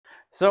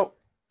So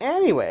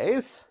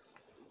anyways,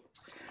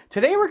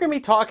 today we're going to be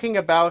talking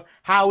about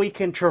how we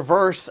can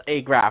traverse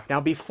a graph.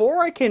 Now,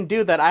 before I can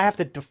do that, I have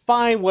to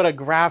define what a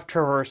graph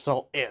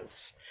traversal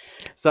is.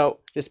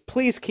 So just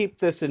please keep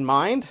this in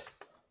mind.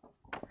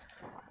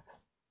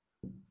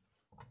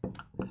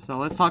 So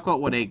let's talk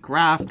about what a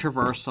graph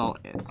traversal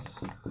is.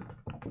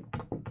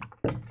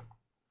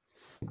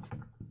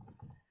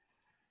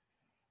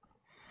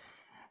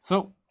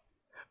 So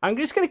I'm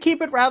just going to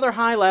keep it rather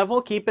high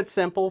level, keep it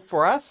simple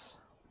for us.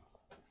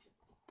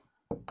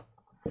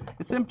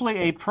 It's simply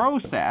a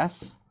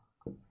process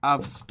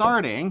of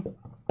starting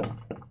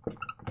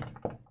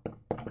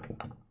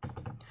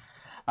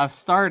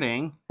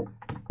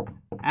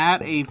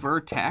at a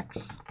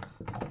vertex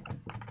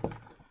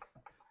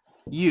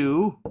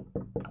U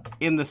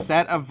in the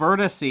set of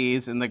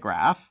vertices in the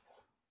graph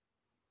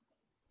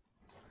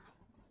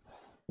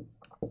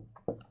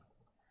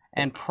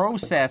and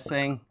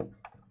processing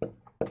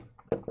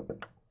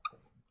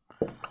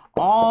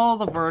all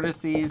the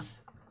vertices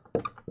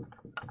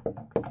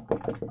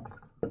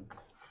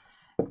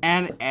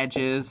and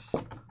edges.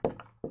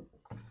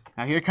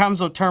 Now here comes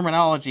the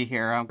terminology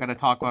here. I'm going to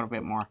talk about a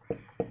bit more.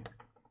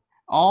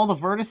 All the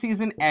vertices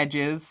and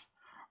edges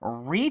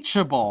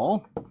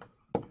reachable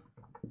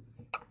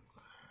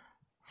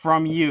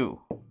from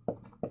U.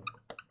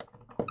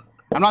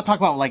 I'm not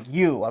talking about like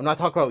you. I'm not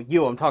talking about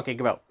you. I'm talking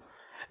about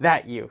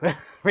that you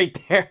right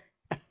there.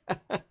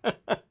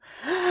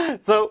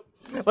 So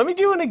let me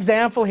do an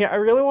example here. I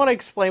really want to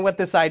explain what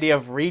this idea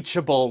of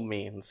reachable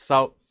means.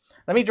 So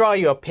let me draw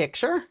you a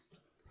picture.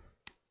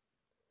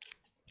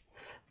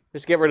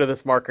 Just get rid of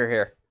this marker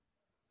here.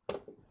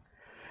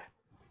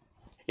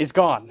 It's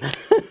gone.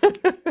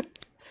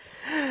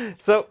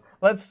 So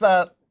let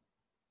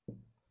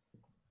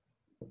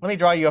me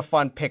draw you a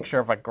fun picture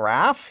of a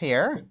graph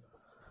here.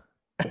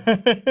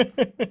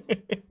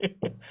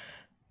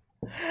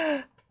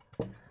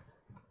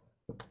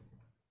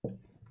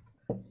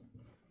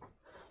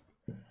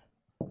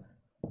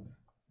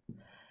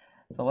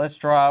 So let's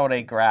draw out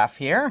a graph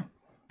here.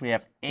 We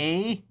have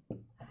A,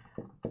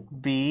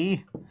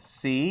 B,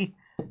 C,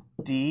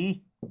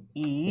 D,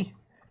 E,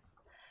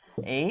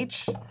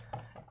 H,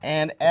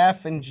 and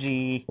F and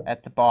G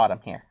at the bottom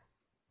here.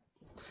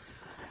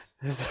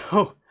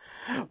 So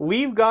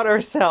we've got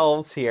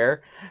ourselves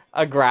here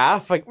a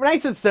graph, like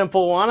nice and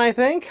simple one, I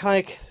think.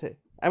 Like,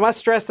 I must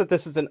stress that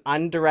this is an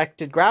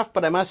undirected graph,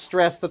 but I must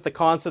stress that the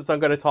concepts I'm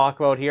going to talk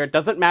about here, it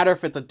doesn't matter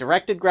if it's a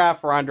directed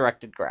graph or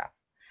undirected graph.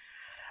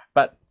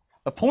 But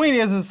the point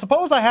is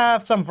suppose I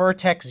have some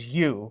vertex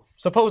U.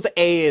 Suppose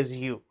A is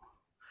U.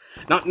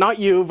 Not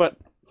you, but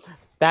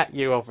that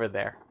U over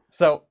there.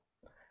 So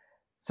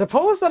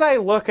suppose that I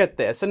look at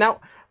this, and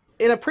now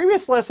in a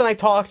previous lesson I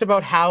talked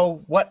about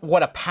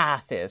what a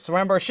path is. So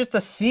remember, it's just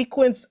a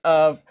sequence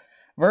of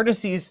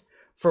vertices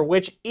for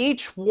which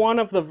each one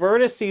of the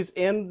vertices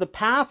in the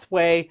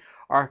pathway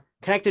are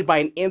connected by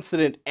an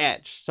incident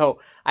edge. So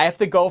I have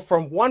to go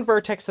from one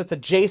vertex that's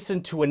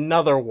adjacent to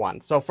another one.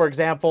 So for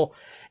example,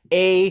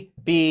 A,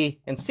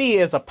 B, and C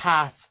is a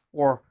path,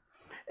 or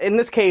in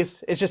this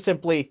case, it's just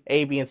simply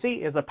A, B, and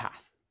C is a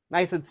path.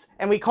 Nice,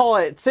 and we call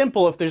it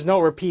simple if there's no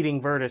repeating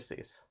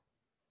vertices.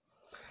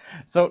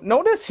 So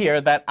notice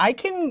here that I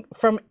can,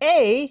 from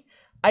A,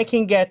 I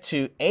can get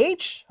to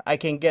H, I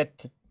can get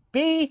to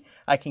B,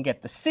 I can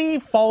get to C,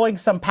 following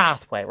some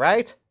pathway,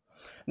 right?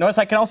 Notice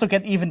I can also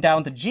get even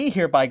down to G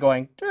here by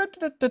going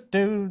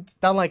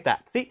down like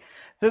that. See,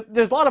 so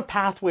there's a lot of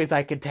pathways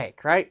I could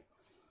take, right?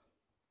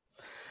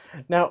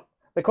 Now,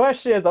 the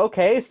question is,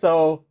 okay,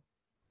 so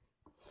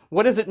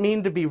what does it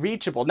mean to be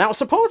reachable? Now,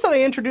 suppose that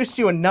I introduced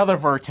you another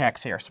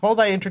vertex here. Suppose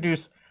I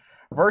introduce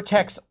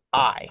vertex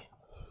I.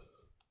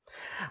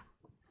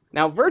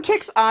 Now,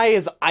 vertex I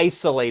is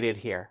isolated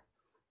here.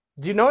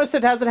 Do you notice it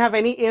doesn't have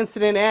any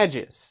incident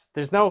edges?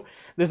 There's no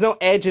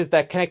edges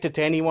that connect it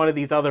to any one of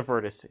these other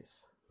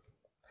vertices.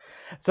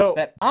 So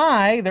at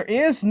I, there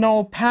is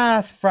no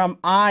path from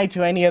I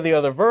to any of the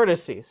other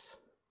vertices.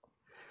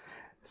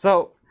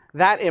 So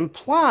that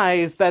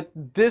implies that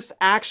this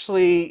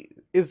actually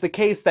is the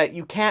case that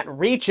you can't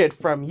reach it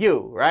from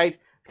U, right?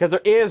 Because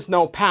there is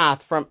no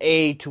path from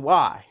A to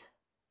I.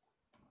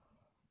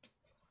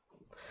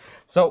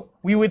 So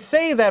we would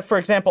say that, for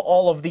example,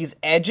 all of these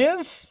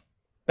edges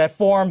that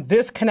form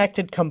this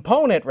connected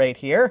component right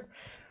here,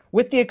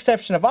 with the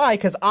exception of I,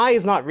 because I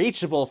is not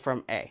reachable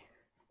from A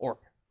or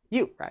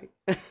U, right?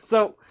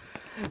 So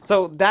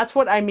that's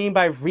what I mean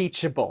by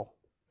reachable.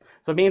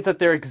 So it means that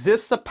there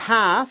exists a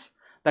path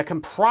that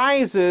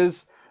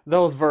comprises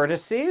those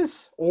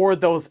vertices or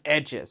those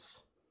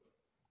edges.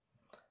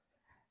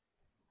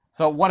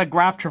 So what a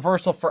graph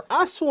traversal for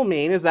us will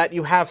mean is that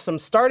you have some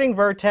starting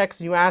vertex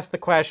and you ask the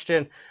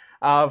question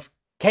of,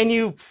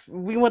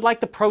 we would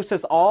like to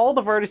process all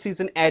the vertices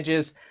and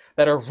edges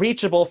that are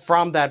reachable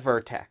from that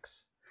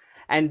vertex.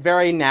 And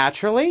very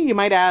naturally, you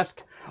might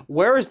ask,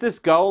 where does this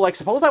go? Like,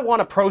 suppose I want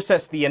to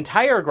process the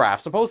entire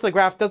graph. Suppose the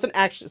graph doesn't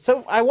actually,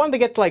 so I wanted to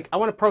get to, like, I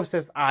want to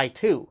process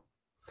I2.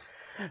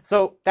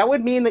 So that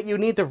would mean that you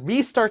need to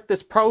restart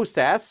this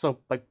process, so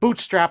like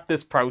bootstrap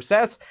this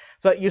process,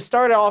 so that you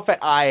start off at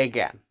I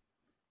again.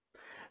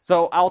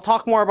 So I'll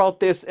talk more about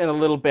this in a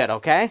little bit,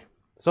 okay?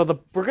 So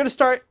we're going to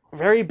start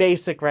very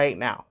basic right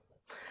now.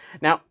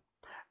 Now,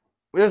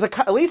 there's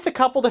at least a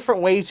couple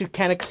different ways you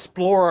can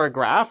explore a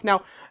graph.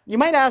 Now, you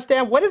might ask,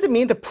 Dan, what does it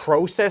mean to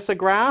process a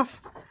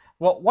graph?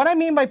 Well, what I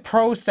mean by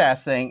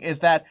processing is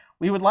that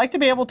we would like to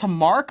be able to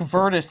mark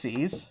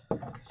vertices.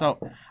 So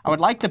I would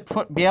like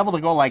to be able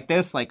to go like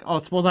this, like, oh,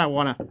 suppose I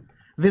want to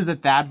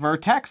visit that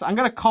vertex. I'm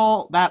going to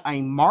call that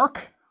a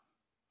mark.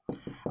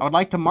 I would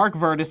like to mark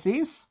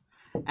vertices,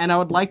 and I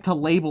would like to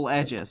label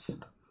edges.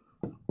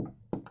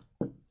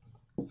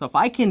 So if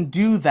I can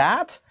do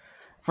that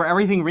for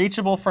everything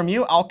reachable from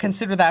you, I'll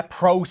consider that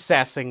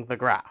processing the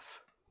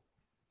graph.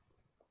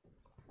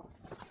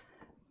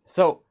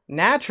 So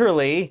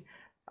naturally,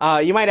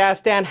 you might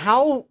ask, Dan,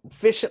 how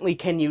efficiently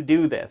can you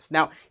do this?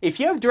 Now, if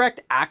you have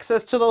direct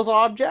access to those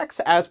objects,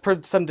 as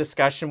per some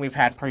discussion we've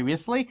had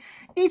previously,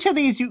 each of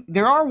these,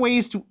 there are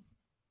ways to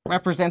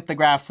represent the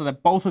graph so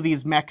that both of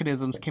these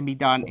mechanisms can be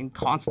done in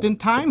constant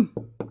time,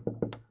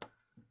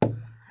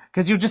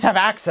 because you just have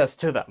access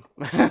to them.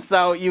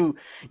 So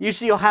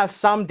usually you'll have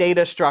some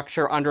data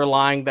structure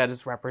underlying that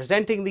is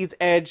representing the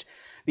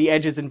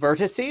edges and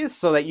vertices,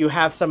 so that you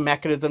have some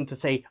mechanism to,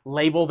 say,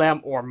 label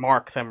them or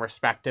mark them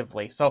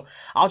respectively. So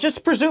I'll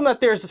just presume that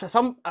there's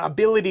some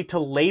ability to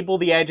label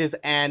the edges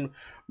and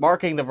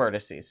marking the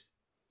vertices.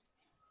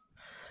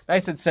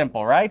 Nice and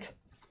simple, right?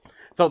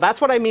 So that's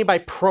what I mean by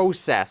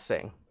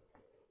processing.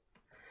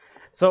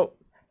 So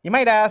you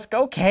might ask,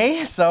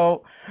 okay,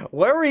 so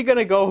where are we going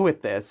to go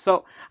with this?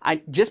 So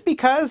just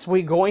because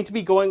we're going to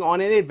be going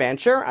on an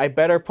adventure, I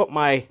better put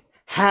my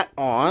hat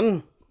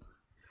on.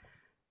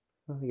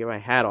 Let me get my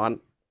hat on.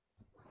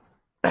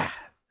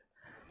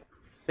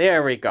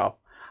 There we go.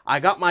 I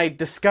got my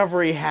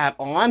discovery hat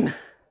on.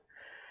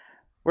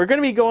 We're going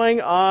to be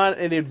going on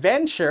an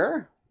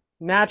adventure.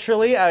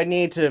 Naturally, I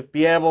need to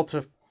be able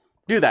to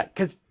do that,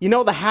 because you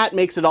know the hat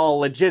makes it all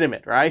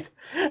legitimate, right?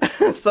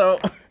 So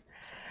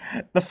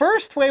the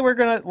first way we're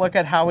going to look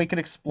at how we could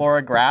explore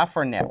a graph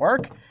or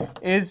network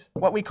is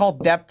what we call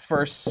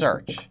depth-first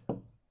search.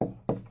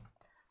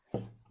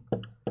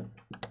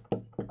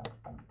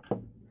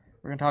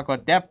 We're going to talk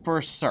about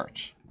depth-first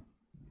search,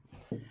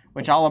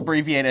 which I'll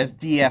abbreviate as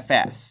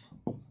DFS.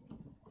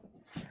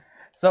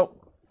 So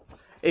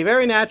a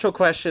very natural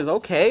question is,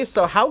 okay,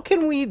 so how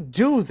can we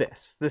do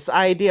this? This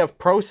idea of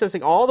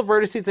processing all the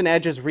vertices and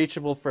edges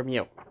reachable from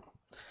you.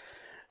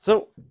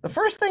 So the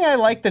first thing I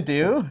like to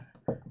do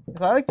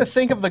is I like to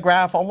think of the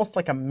graph almost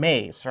like a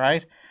maze,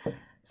 right?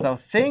 So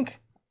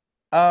think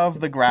of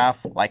the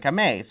graph like a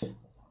maze.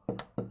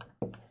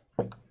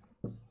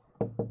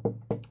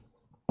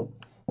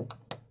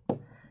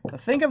 So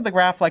think of the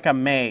graph like a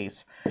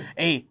maze,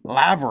 a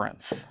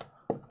labyrinth.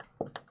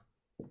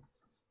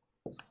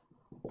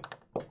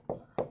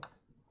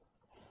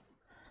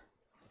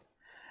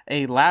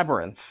 A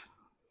labyrinth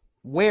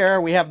where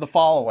we have the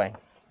following.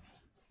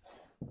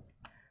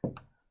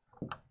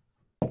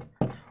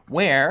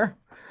 Where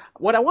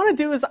what I want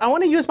to do is I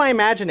want to use my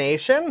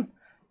imagination.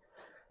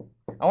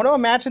 I want to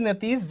imagine that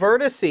these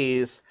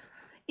vertices,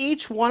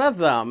 each one of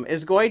them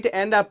is going to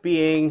end up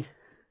being,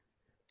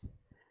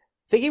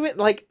 think of it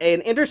like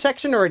an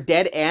intersection or a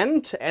dead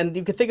end, and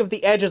you can think of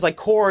the edges like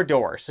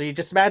corridors. So you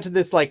just imagine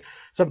this like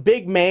some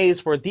big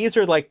maze where these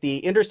are like the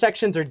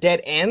intersections or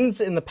dead ends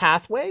in the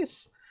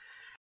pathways.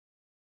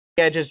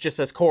 The edges just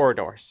as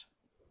corridors.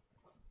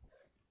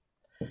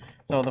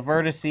 So the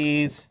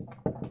vertices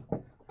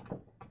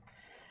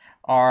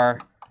are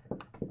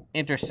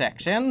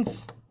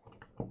intersections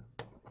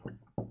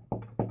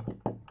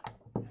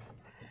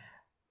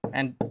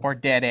or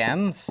dead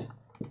ends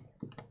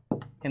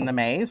in the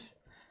maze.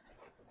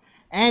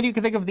 And you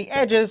can think of the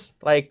edges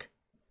like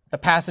the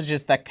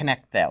passages that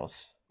connect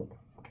those.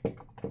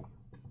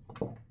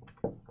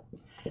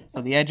 So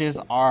the edges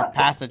are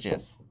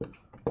passages.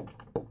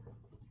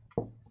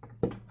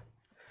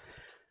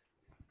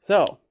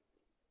 So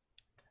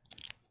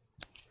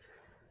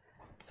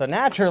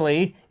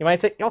naturally, you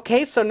might say,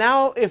 okay, so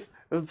now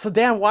so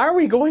Dan, why are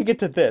we going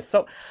into this?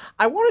 So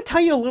I want to tell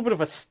you a little bit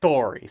of a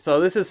story. So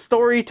this is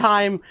story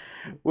time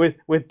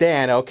with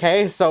Dan,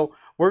 okay? So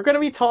we're going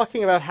to be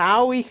talking about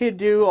how we could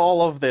do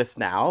all of this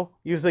now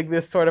using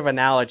this sort of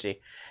analogy.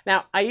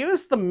 Now, I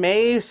use the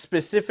maze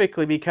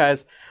specifically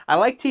because I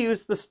like to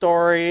use the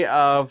story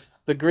of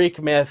the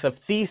Greek myth of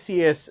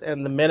Theseus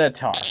and the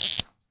Minotaur.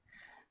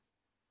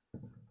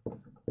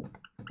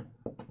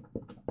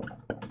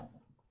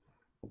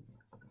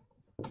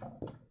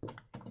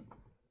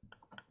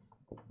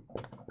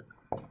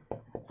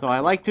 So I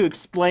like to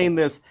explain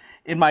this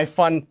in my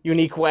fun,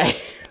 unique way.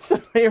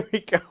 So here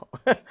we go.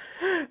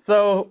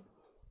 So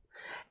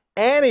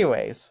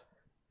anyways,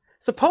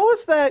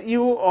 suppose that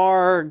you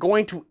are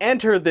going to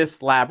enter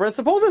this labyrinth.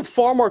 Suppose it's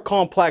far more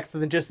complex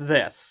than just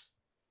this.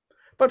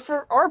 But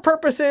for our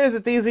purposes,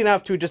 it's easy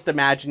enough to just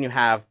imagine you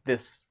have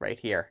this right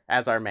here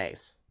as our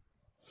maze.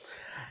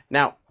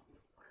 Now,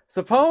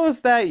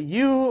 suppose that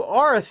you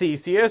are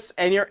Theseus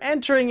and you're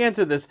entering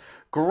into this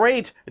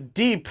great,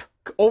 deep,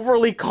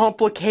 overly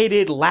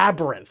complicated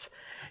labyrinth.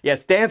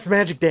 Yes, dance,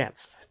 magic,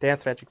 dance.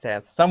 Dance, magic,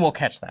 dance. Some will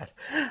catch that.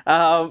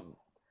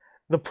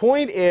 The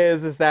point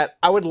is that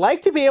I would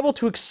like to be able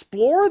to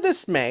explore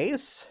this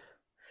maze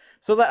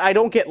so that I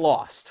don't get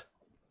lost.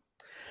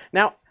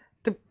 Now,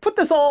 to put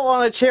this all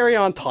on a cherry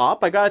on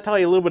top, I gotta tell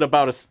you a little bit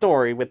about a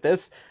story with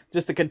this,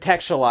 just to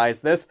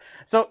contextualize this.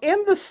 So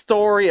in the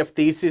story of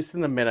Theseus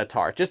and the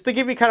Minotaur, just to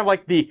give you kind of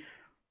like the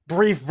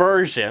brief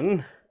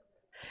version,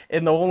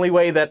 in the only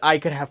way that I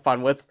could have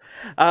fun with.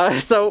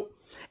 So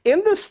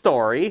in the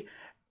story,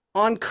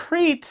 on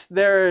Crete,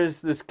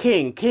 there's this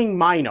king, King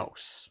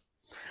Minos.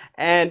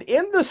 And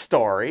in the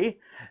story,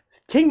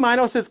 King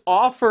Minos is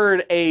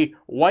offered a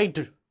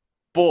white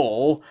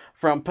bull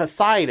from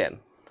Poseidon.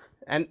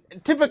 And in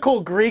typical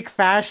Greek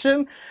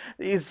fashion,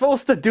 he's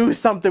supposed to do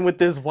something with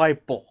this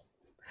white bull.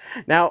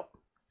 Now,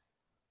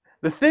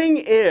 the thing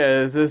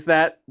is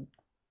that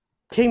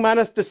King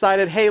Minos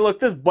decided, hey, look,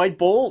 this white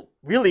bull,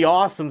 really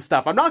awesome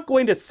stuff. I'm not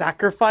going to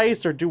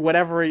sacrifice or do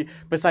whatever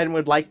Poseidon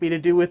would like me to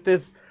do with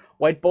this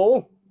white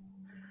bull.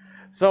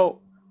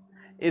 So,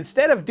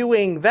 instead of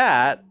doing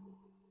that,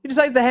 he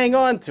decides to hang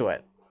on to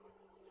it.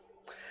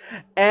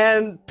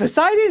 And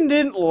Poseidon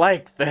didn't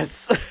like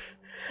this.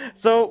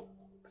 So,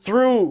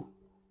 through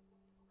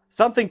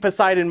something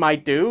Poseidon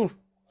might do,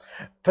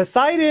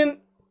 Poseidon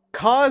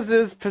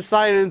causes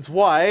Poseidon's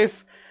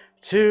wife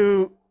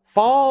to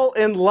fall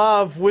in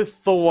love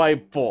with the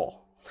white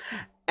bull.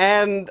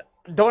 And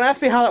don't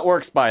ask me how that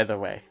works, by the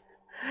way.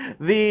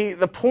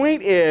 The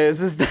point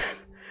is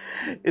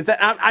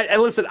that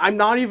listen, I'm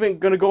not even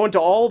going to go into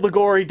all the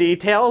gory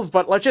details,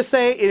 but let's just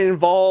say it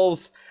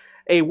involves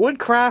a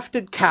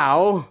wood-crafted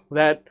cow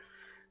that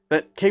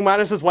King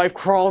Minos' wife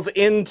crawls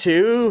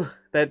into,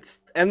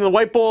 and the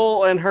white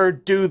bull and her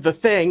do the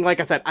thing. Like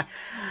I said,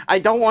 I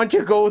don't want you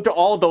to go into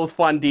all those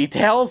fun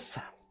details.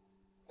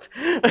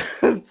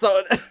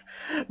 So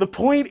the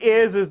point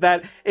is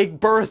that it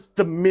birthed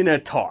the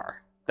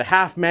Minotaur, the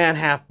half man,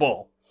 half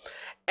bull.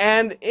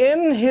 And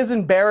in his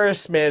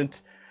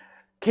embarrassment,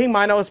 King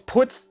Minos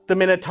puts the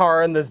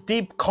Minotaur in this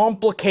deep,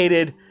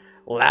 complicated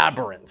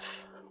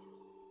labyrinth.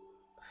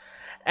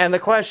 And the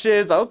question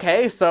is,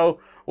 okay,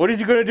 so what is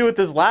he going to do with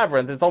this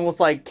labyrinth? It's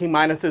almost like King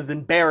Minos'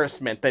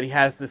 embarrassment that he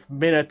has this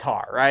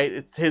Minotaur, right?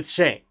 It's his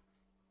shame.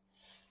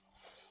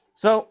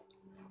 So,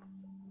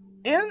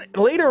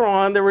 later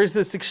on, there was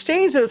this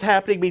exchange that was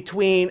happening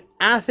between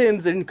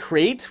Athens and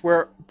Crete,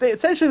 where they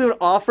essentially would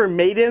offer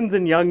maidens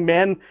and young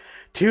men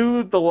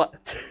to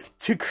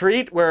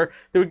Crete, where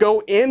they would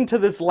go into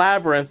this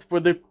labyrinth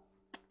where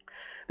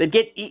they'd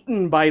get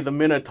eaten by the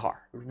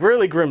Minotaur.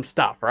 Really grim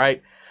stuff,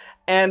 right?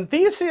 And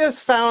Theseus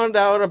found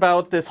out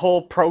about this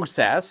whole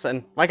process,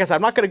 and like I said,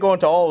 I'm not going to go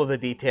into all of the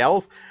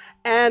details,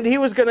 and he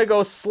was going to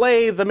go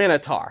slay the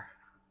Minotaur.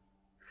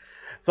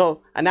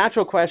 So a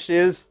natural question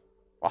is,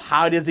 well,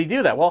 how does he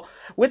do that? Well,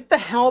 with the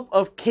help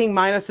of King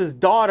Minos'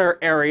 daughter,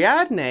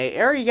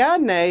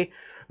 Ariadne,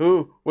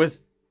 who was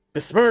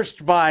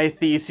besmirched by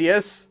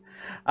Theseus,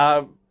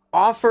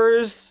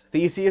 offers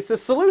Theseus a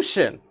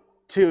solution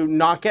to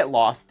not get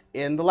lost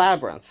in the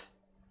labyrinth.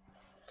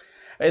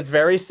 It's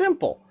very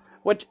simple.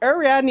 What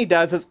Ariadne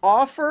does is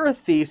offer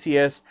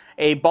Theseus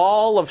a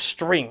ball of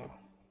string.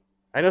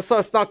 I know so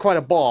it's not quite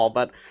a ball,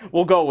 but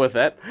we'll go with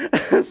it.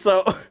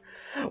 So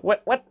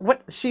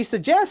what she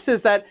suggests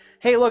is that,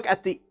 hey, look,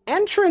 at the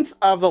entrance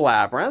of the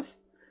labyrinth,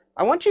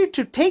 I want you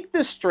to take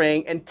this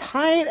string and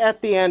tie it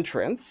at the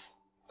entrance.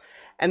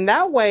 And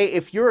that way,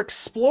 if you're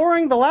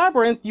exploring the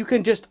labyrinth, you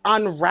can just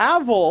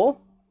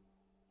unravel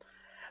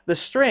the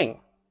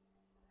string.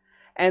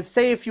 And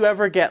say if you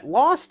ever get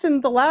lost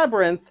in the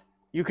labyrinth,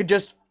 you could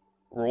just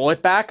roll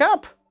it back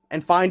up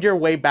and find your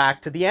way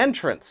back to the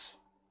entrance.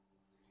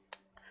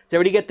 Does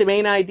everybody get the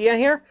main idea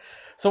here?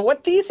 So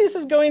what Theseus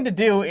is going to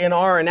do in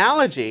our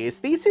analogy is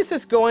Theseus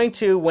is going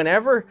to,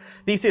 whenever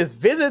Theseus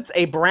visits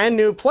a brand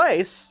new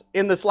place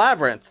in this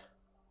labyrinth,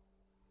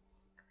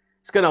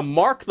 he's going to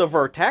mark the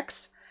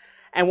vertex.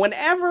 And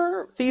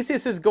whenever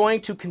Theseus is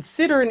going to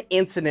consider an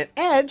incident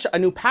edge, a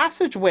new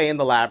passageway in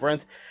the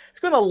labyrinth, he's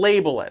going to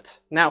label it.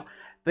 Now,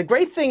 the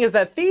great thing is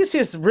that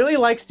Theseus really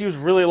likes to use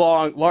really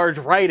large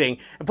writing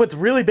and puts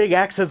really big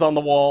X's on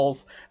the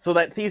walls so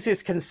that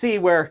Theseus can see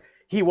where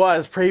he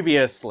was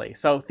previously.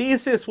 So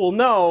Theseus will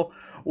know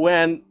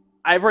when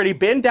I've already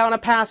been down a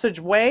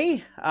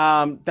passageway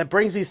that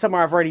brings me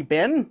somewhere I've already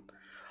been,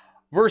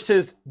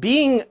 versus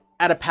being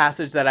at a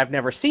passage that I've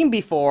never seen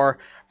before,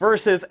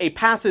 versus a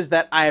passage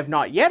that I have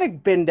not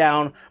yet been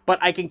down, but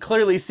I can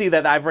clearly see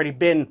that I've already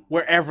been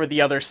wherever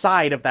the other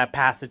side of that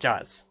passage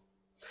is.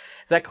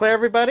 Is that clear,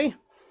 everybody?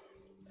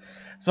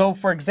 So,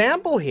 for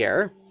example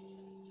here,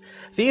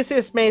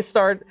 Theseus may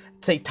start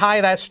to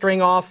tie that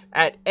string off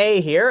at A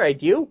here,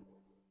 at U,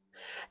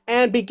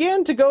 and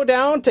begin to go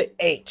down to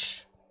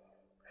H.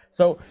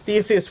 So,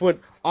 Theseus would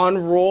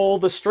unroll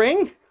the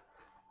string.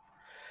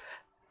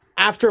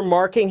 After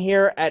marking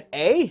here at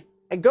A,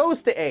 it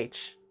goes to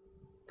H.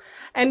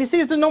 And he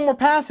sees there's no more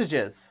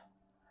passages.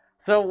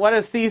 So what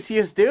does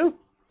Theseus do?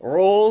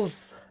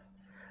 Rolls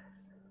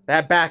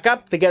that back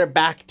up to get it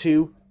back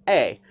to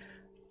A.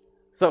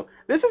 So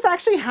this is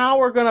actually how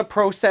we're going to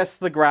process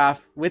the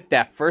graph with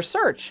depth first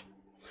search.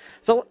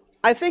 So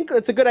I think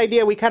it's a good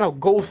idea we kind of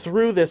go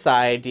through this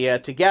idea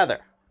together.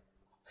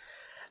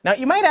 Now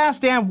you might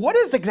ask, Dan, what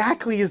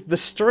exactly is the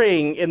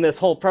string in this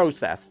whole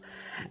process?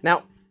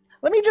 Now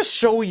let me just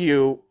show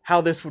you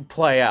how this would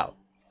play out.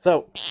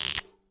 So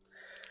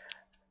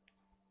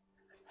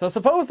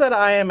suppose that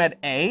I am at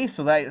A,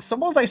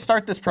 suppose I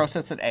start this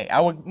process at A. I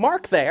would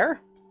mark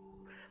there.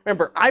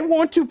 Remember, I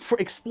want to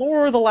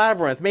explore the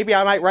labyrinth. Maybe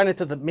I might run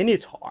into the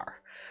Minotaur.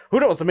 Who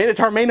knows, the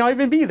Minotaur may not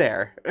even be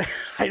there.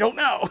 I don't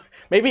know.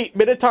 Maybe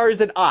Minotaur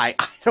is an I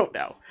don't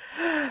know.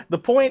 The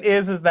point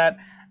is that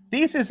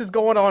Theseus is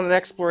going on an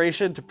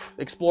exploration to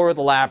explore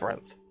the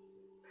labyrinth.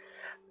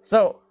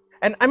 So,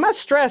 and I must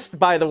stress,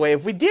 by the way,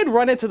 if we did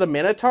run into the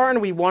Minotaur and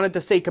we wanted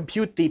to, say,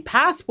 compute the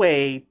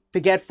pathway to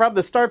get from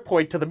the start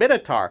point to the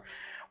Minotaur,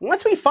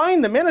 once we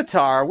find the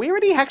Minotaur, we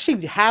already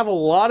actually have a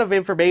lot of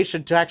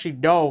information to actually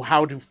know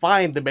how to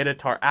find the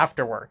Minotaur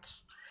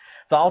afterwards.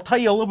 So I'll tell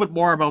you a little bit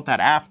more about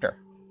that after.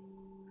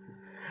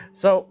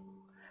 So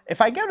if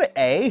I go to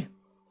A,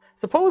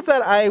 suppose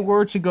that I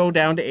were to go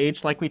down to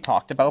H like we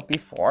talked about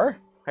before.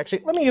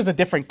 Actually, let me use a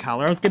different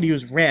color. I was going to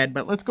use red,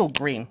 but let's go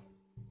green.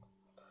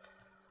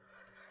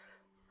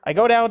 I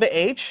go down to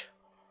H.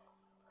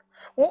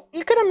 Well,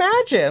 you can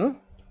imagine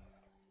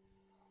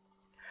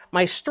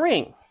my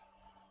string.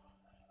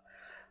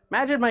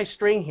 Imagine my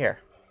string here.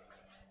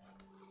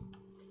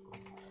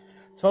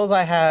 Suppose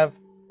I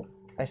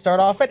start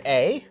off at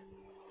A,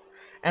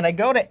 and I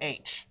go to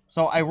H.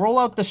 So I roll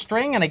out the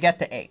string and I get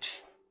to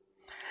H.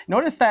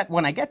 Notice that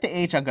when I get to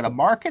H, I'm going to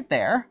mark it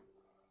there.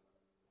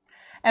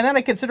 And then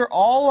I consider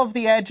all of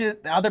the edges,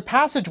 other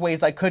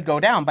passageways I could go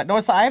down. But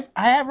notice I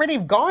have already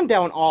gone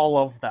down all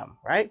of them,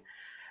 right?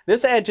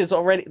 This edge is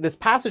already, this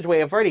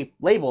passageway, I've already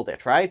labeled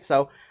it, right?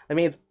 So that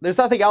means there's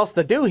nothing else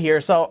to do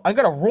here. So I'm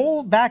going to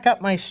roll back up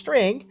my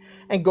string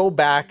and go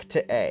back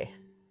to A.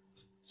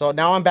 So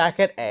now I'm back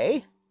at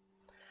A.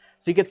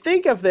 So you could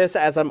think of this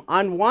as I'm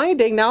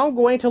unwinding. Now I'm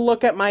going to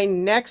look at my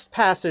next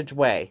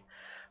passageway.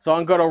 So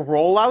I'm going to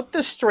roll out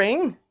the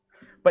string.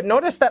 But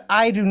notice that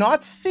I do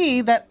not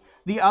see that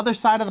the other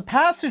side of the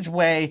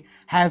passageway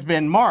has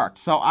been marked.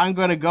 So I'm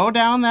going to go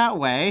down that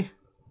way.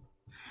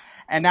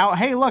 And now,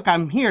 hey, look,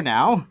 I'm here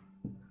now.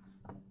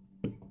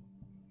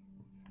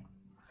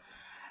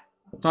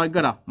 So I'm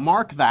going to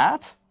mark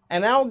that.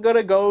 And now I'm going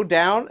to go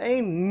down a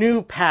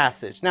new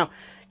passage. Now,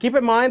 keep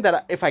in mind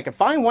that if I can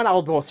find one,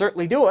 I'll most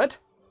certainly do it.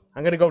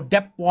 I'm going to go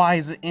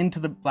depth-wise into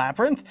the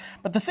labyrinth.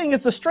 But the thing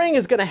is, the string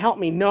is going to help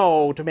me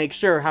know to make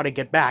sure how to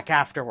get back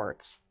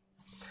afterwards.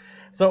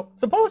 So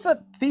suppose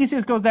that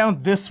Theseus goes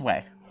down this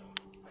way.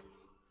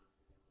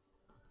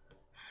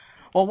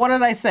 Well, what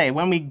did I say?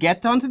 When we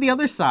get onto the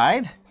other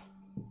side,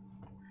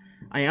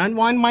 I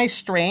unwind my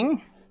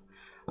string.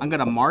 I'm going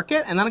to mark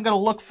it, and then I'm going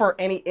to look for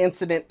any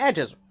incident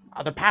edges,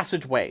 other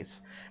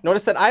passageways.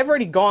 Notice that I've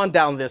already gone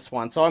down this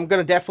one, so I'm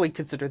going to definitely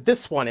consider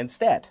this one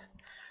instead.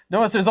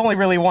 Notice there's only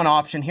really one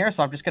option here,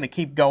 so I'm just going to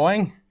keep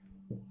going.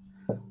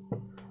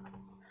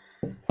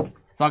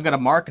 So I'm going to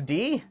mark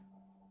D.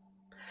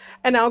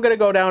 And now I'm going to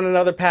go down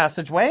another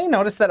passageway.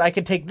 Notice that I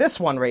can take this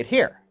one right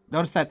here.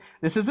 Notice that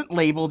this isn't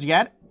labeled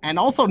yet. And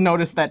also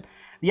notice that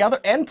the other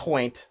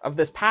endpoint of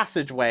this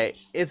passageway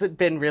hasn't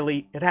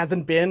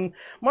been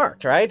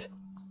marked, right?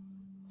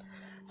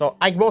 So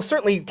I most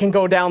certainly can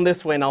go down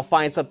this way and I'll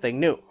find something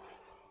new.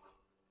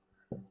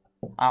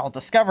 I'll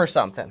discover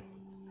something.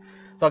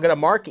 So I'm going to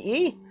mark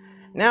E.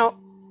 Now,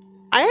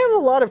 I have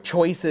a lot of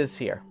choices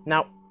here.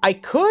 Now, I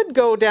could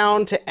go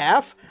down to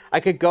F, I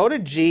could go to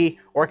G,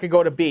 or I could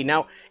go to B.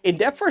 Now, in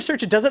depth first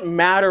search, it doesn't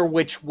matter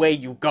which way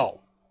you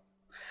go.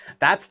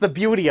 That's the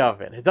beauty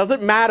of it. It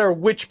doesn't matter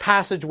which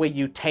passageway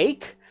you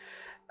take.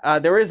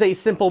 There is a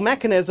simple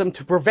mechanism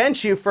to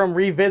prevent you from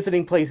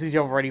revisiting places you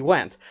already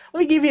went. Let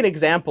me give you an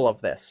example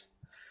of this.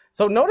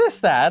 So notice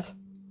that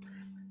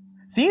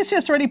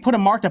Theseus already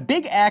marked a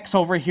big X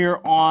over here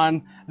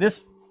on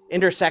this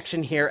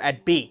intersection here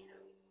at B.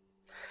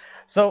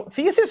 So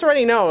Theseus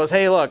already knows,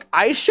 hey, look,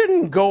 I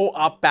shouldn't go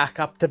back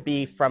up to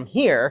B from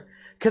here,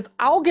 because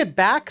I'll get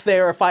back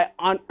there if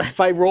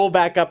I roll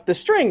back up the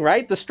string,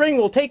 right? The string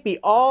will take me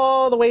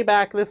all the way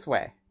back this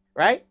way,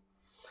 right?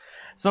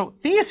 So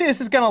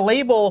Theseus is going to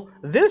label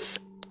this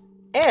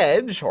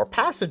edge or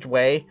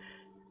passageway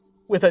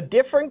with a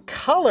different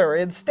color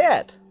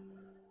instead,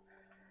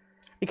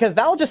 because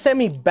that'll just send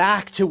me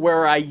back to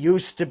where I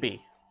used to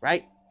be,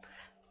 right?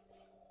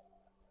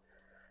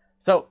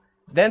 So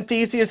then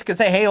Theseus could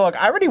say, hey, look,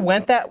 I already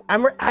went that,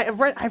 I've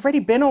already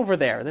been over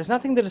there. There's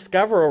nothing to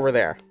discover over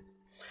there.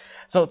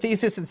 So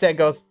Theseus instead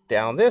goes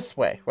down this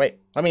way. Wait,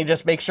 let me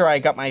just make sure I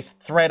got my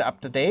thread up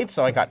to date.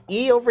 So I got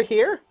E over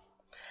here.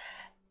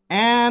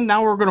 And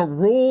now we're going to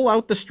roll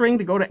out the string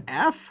to go to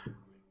F.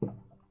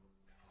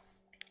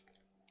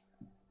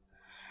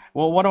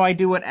 Well, what do I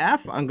do at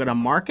F? I'm going to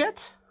mark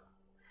it.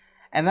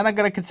 And then I'm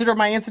going to consider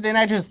my incident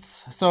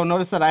edges. So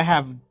notice that I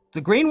have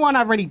the green one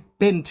I've already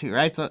been to,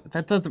 right? So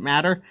that doesn't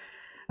matter.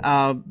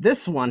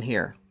 This one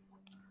here.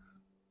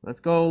 Let's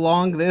go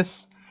along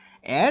this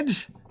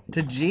edge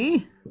to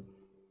G.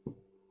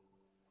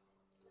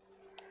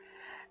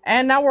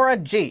 And now we're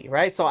at G,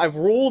 right? So I've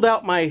ruled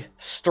out my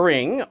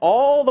string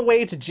all the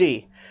way to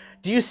G.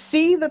 Do you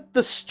see that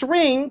the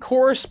string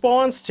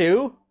corresponds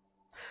to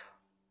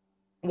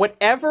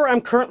whatever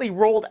I'm currently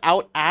rolled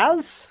out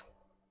as?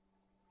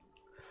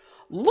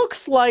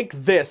 Looks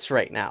like this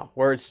right now,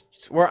 where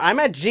I'm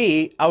at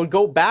G. I would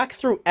go back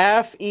through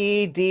F,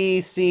 E,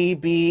 D, C,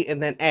 B,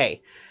 and then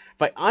A.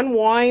 If I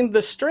unwind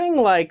the string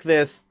like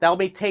this, that'll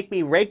take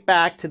me right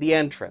back to the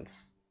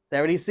entrance. Does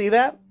everybody see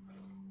that?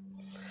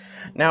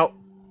 Now,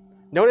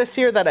 notice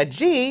here that at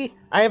G,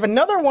 I have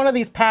another one of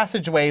these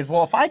passageways.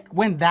 Well, if I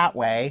went that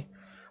way,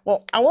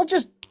 well, I will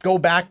just go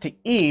back to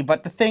E,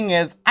 but the thing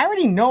is, I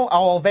already know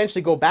I'll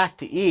eventually go back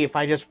to E if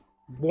I just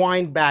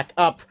wind back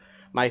up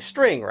my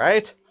string,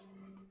 right?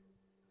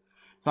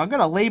 So I'm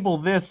going to label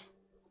this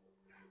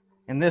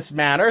in this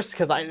manner,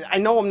 because I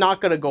know I'm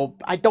not going to go,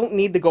 I don't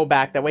need to go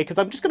back that way, because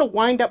I'm just going to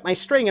wind up my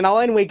string, and I'll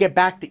anyway get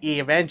back to E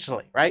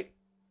eventually, right?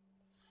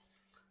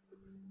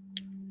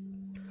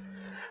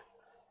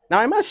 Now,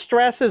 I must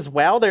stress as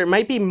well, there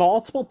might be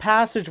multiple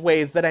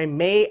passageways that I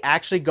may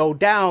actually go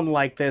down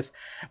like this,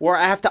 where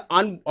I have to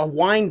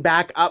wind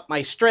back up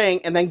my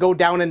string and then go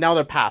down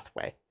another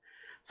pathway.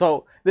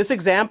 So this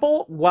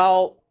example,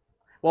 while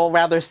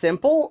rather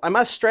simple, I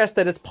must stress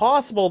that it's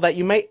possible that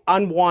you might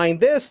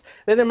unwind this,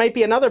 then there might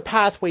be another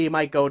pathway you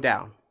might go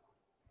down.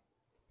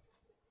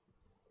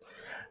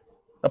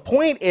 The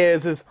point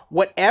is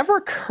whatever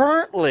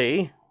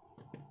currently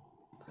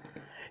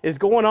is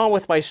going on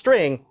with my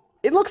string,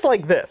 it looks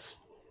like this.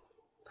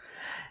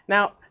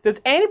 Now, does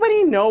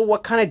anybody know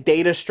what kind of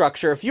data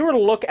structure, if you were to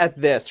look at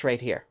this right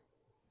here,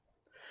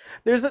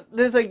 there's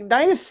a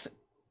nice,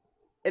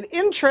 an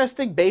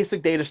interesting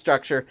basic data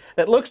structure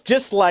that looks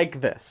just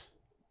like this.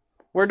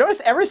 Where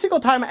notice every single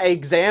time I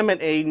examine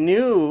a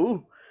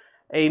new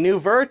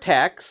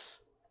vertex,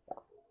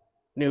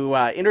 new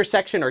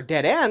intersection or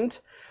dead end,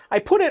 I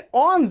put it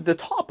on the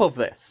top of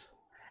this.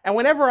 And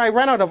whenever I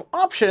run out of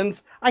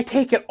options, I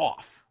take it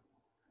off.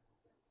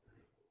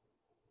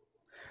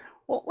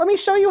 Well, let me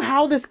show you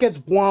how this gets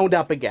wound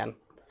up again.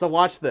 So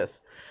watch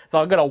this.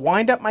 So I'm going to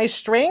wind up my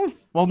string.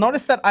 Well,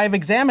 notice that I've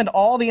examined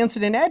all the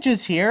incident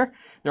edges here.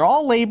 They're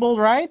all labeled,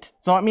 right?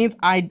 So it means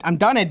I'm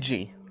done at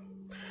G.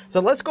 So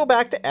let's go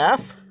back to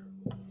F.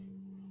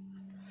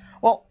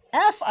 Well,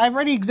 F, I've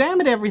already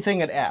examined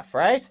everything at F,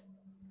 right?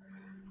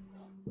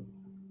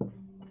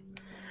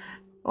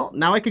 Well,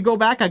 now I could go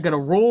back. I'm going to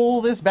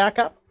roll this back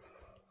up.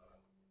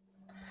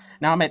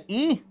 Now I'm at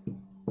E.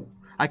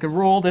 I could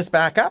roll this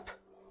back up.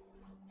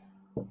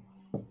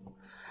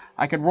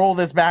 I could roll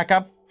this back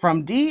up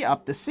from D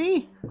up to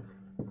C.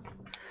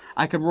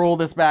 I could roll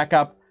this back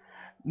up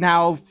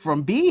now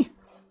from B.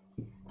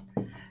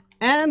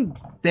 And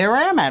there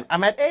I am at.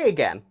 I'm at A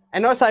again.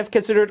 And notice I've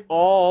considered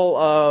all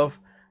of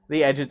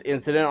the edges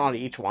incident on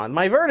each one of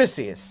my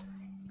vertices.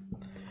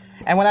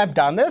 And when I've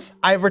done this,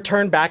 I've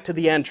returned back to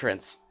the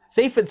entrance.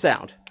 Safe and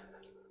sound.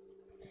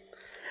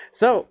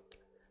 So,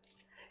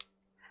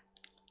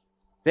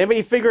 has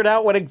anybody figured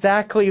out what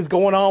exactly is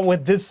going on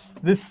with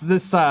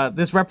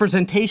this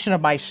representation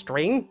of my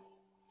string?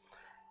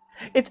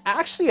 It's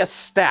actually a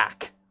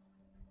stack.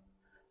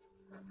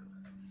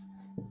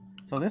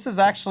 So this is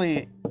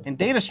actually, in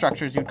data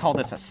structures, you'd call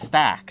this a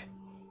stack.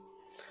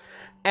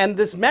 And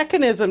this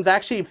mechanism is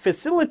actually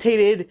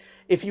facilitated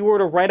if you were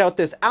to write out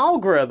this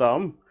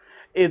algorithm.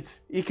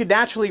 You could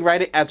naturally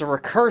write it as a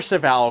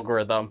recursive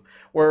algorithm,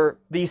 where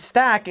the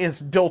stack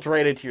is built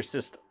right into your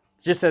system,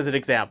 just as an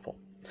example.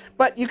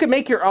 But you can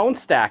make your own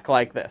stack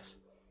like this.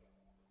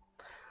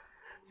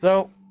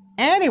 So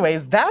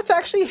anyways, that's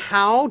actually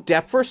how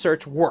depth first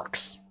search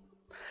works.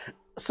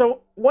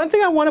 So one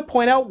thing I want to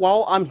point out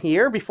while I'm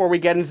here, before we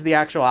get into the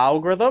actual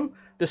algorithm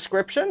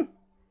description,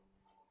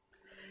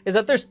 is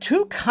that there's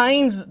two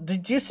kinds.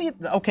 Did you see?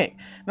 Okay,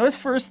 notice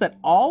first that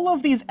all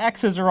of these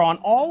X's are on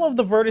all of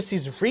the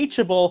vertices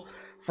reachable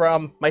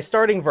from my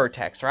starting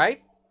vertex,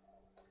 right?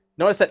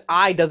 Notice that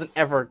I doesn't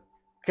ever,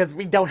 because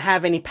we don't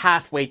have any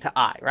pathway to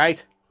I,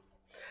 right?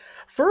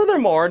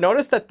 Furthermore,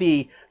 notice that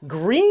the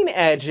green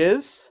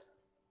edges,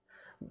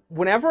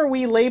 whenever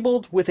we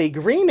labeled with a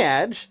green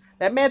edge,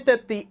 that meant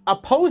that the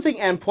opposing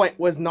endpoint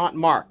was not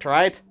marked,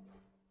 right?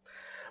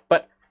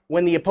 But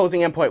when the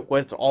opposing endpoint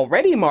was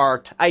already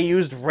marked, I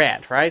used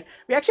red, right?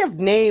 We actually have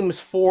names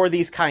for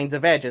these kinds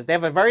of edges. They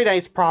have a very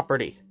nice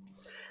property.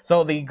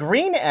 So the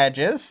green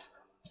edges,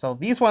 so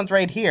these ones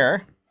right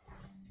here,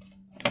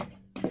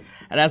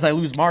 and as I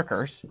lose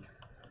markers,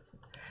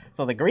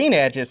 so the green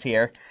edges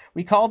here,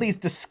 we call these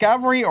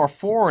discovery or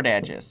forward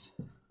edges.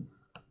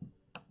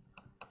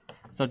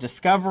 So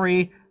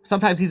discovery,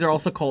 sometimes these are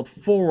also called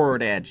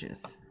forward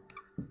edges.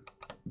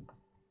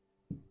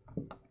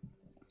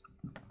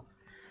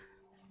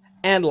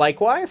 And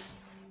likewise,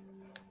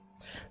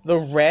 the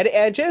red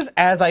edges,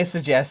 as I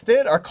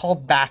suggested, are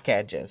called back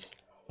edges.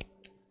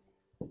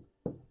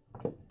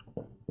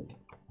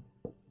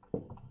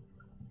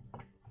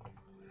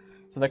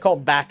 So they're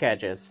called back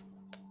edges.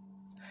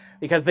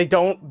 Because they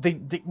don't,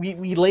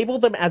 we label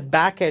them as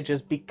back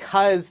edges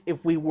because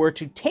if we were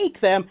to take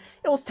them,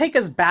 it will take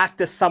us back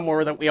to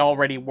somewhere that we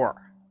already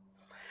were.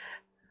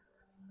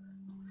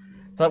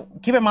 So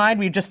keep in mind,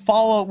 we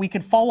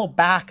could follow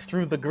back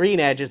through the green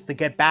edges to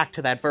get back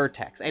to that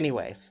vertex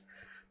anyways.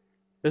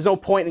 There's no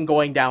point in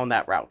going down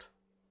that route.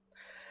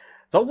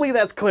 So hopefully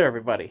that's clear,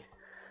 everybody.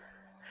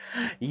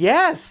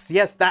 Yes,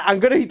 I'm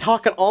going to be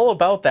talking all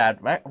about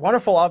that.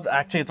 Wonderful,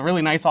 actually, it's a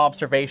really nice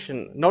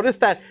observation. Notice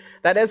that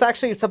is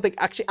actually something,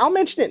 actually, I'll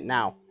mention it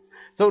now.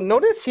 So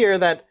notice here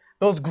that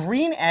those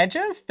green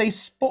edges,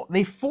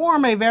 they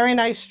form a very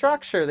nice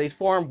structure. They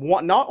form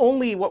not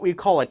only what we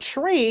call a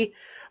tree,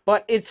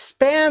 but it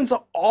spans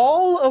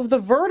all of the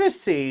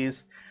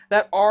vertices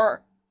that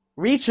are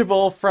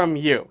reachable from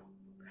you.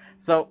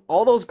 So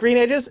all those green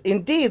edges,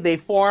 indeed, they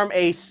form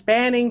a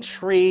spanning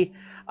tree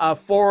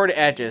forward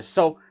edges.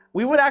 So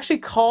we would actually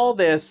call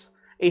this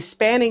a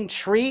spanning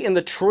tree in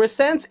the truest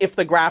sense if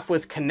the graph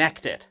was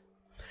connected.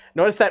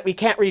 Notice that we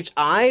can't reach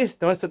eyes.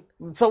 Notice that,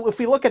 so if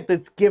we look at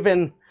this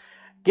given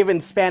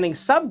spanning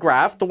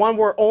subgraph, the one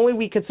where only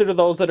we consider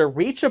those that are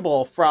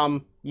reachable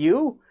from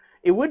you,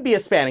 it would be a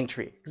spanning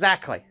tree.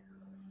 Exactly.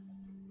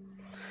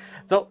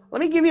 So let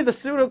me give you the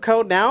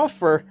pseudocode now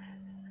for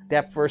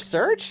depth first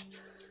search.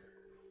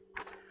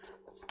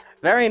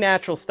 Very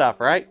natural stuff,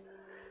 right?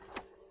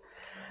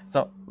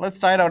 So let's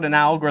try out an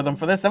algorithm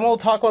for this, and we'll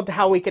talk about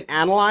how we can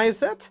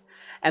analyze it,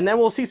 and then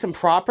we'll see some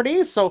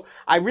properties. So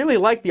I really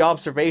like the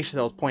observation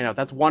that was pointed out.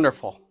 That's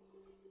wonderful.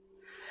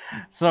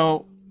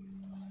 So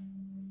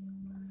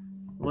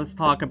let's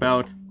talk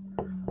about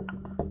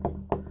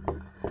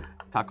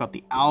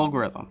the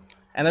algorithm.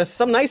 And there's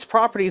some nice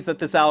properties that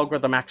this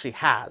algorithm actually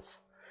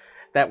has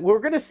that we're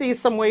going to see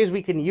some ways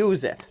we can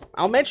use it.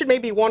 I'll mention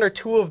maybe one or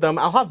two of them.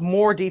 I'll have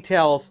more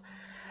details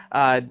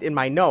in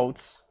my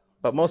notes,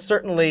 but most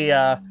certainly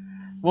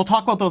we'll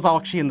talk about those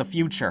actually in the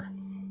future.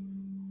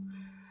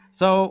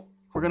 So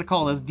we're going to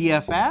call this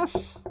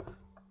DFS,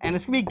 and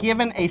it's going to be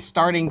given a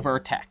starting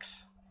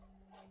vertex.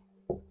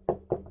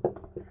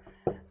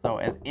 So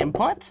as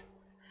input,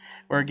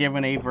 we're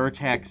given a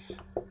vertex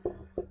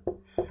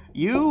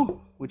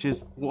U, which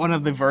is one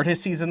of the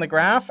vertices in the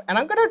graph. And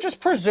I'm going to just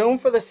presume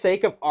for the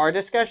sake of our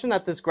discussion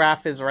that this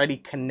graph is already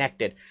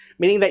connected,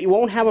 meaning that you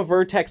won't have a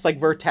vertex like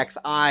vertex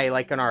I,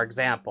 like in our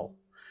example.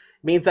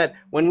 It means that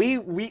when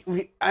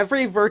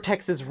every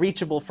vertex is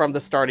reachable from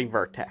the starting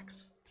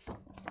vertex.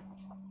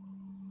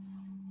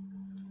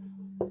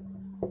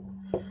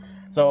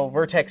 So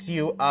vertex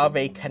U of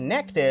a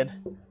connected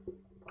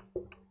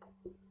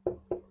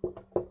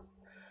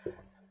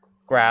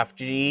graph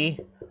G,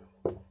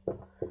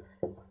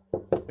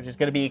 which is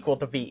going to be equal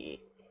to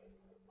VE.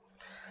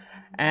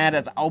 And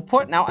as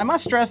output, now I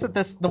must stress that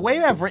the way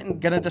I've going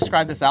to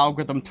describe this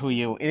algorithm to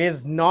you, it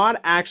is not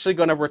actually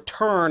going to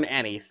return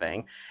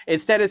anything.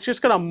 Instead, it's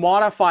just going to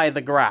modify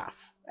the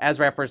graph as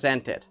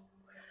represented.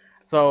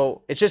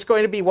 So it's just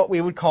going to be what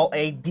we would call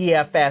a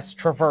DFS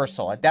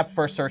traversal, a depth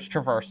first search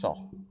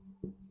traversal.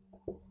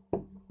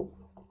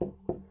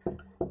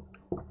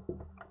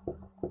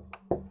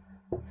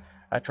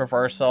 A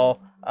traversal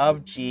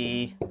of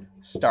G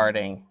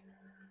starting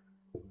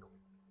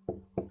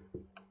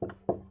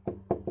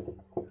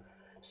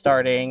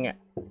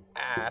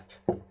at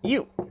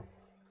U.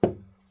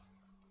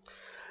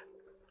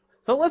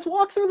 So let's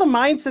walk through the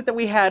mindset that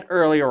we had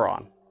earlier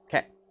on.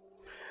 Okay.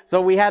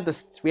 So we have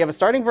a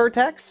starting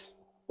vertex.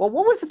 Well,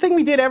 what was the thing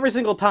we did every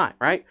single time,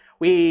 right?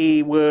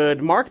 We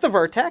would mark the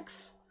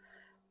vertex,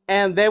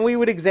 and then we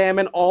would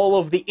examine all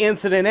of the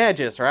incident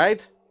edges,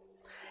 right?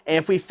 And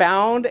if we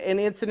found an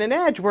incident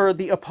edge where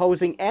the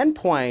opposing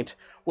endpoint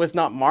was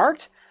not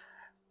marked,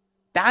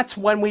 that's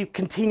when we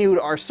continued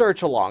our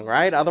search along,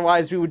 right?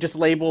 Otherwise, we would just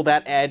label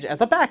that edge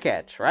as a back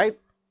edge, right?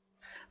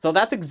 So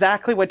that's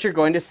exactly what you're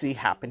going to see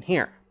happen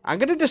here. I'm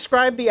going to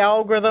describe the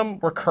algorithm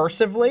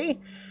recursively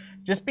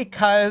just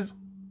because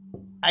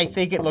I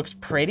think it looks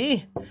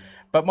pretty,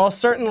 but most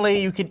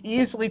certainly you could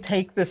easily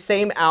take the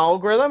same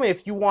algorithm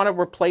if you want to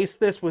replace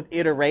this with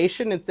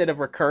iteration instead of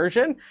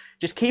recursion.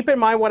 Just keep in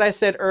mind what I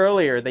said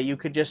earlier, that you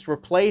could just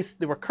replace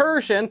the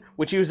recursion,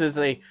 which uses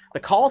the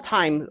call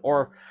time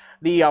or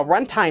the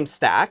runtime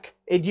stack.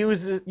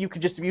 You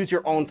could just use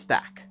your own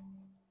stack.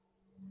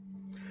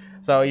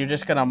 So you're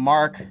just going to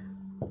mark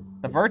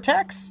the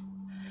vertex,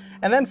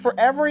 and then for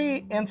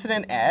every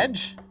incident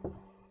edge,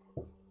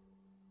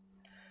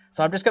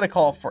 so I'm just going to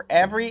call for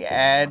every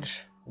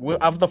edge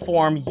of the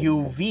form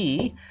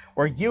UV,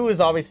 where U is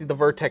obviously the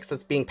vertex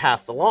that's being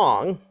passed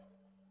along.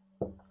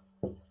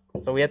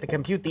 So we have to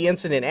compute the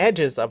incident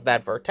edges of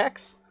that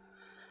vertex.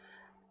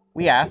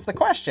 We ask the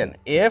question,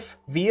 if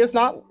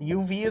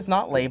UV is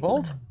not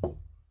labeled,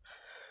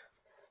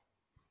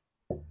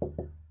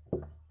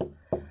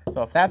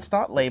 so if that's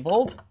not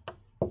labeled,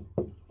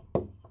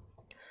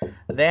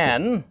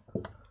 then,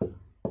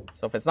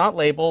 so if it's not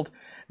labeled,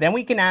 then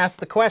we can ask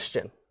the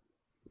question,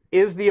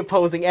 is the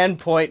opposing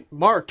endpoint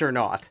marked or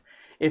not?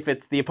 If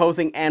it's the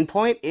opposing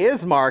endpoint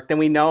is marked, then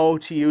we know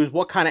to use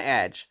what kind of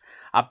edge?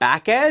 A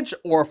back edge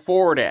or a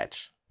forward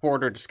edge?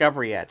 Forward or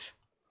discovery edge?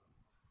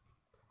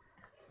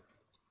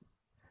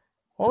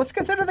 Well, let's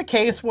consider the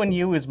case when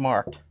U is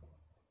marked.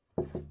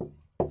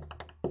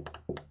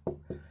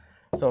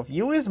 So if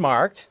U is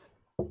marked,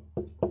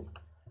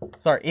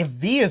 sorry, if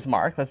V is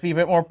marked, let's be a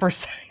bit more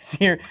precise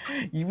here.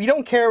 We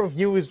don't care if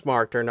U is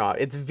marked or not.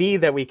 It's V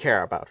that we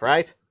care about,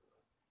 right?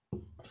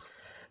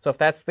 So if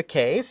that's the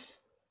case,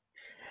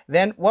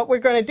 then what we're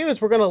going to do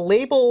is we're going to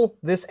label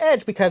this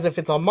edge, because if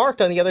it's all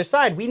marked on the other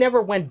side, we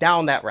never went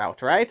down that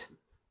route, right?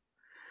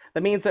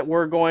 That means that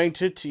we're going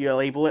to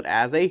label it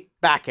as a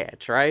back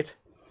edge, right?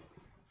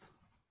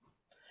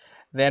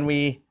 Then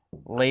we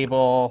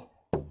label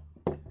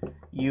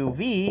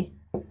UV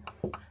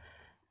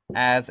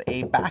as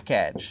a back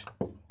edge.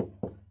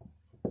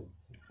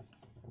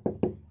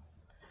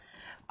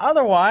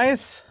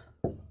 Otherwise,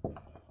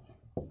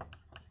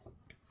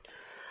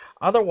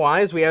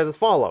 we have as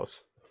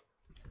follows.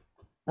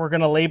 We're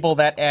going to label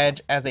that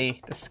edge as a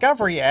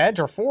discovery edge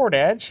or forward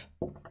edge.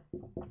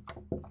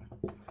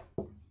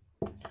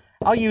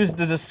 I'll use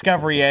the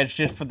discovery edge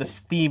just for the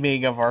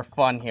theming of our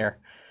fun here.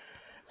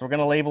 So we're going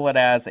to label it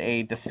as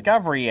a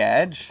discovery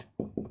edge.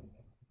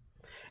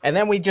 And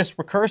then we just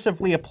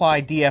recursively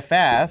apply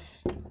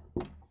DFS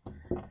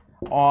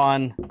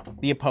on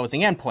the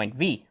opposing endpoint,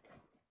 V.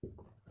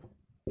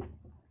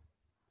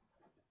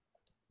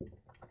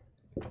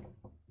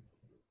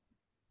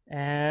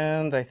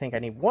 And I think I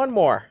need one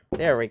more.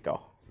 There we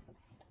go.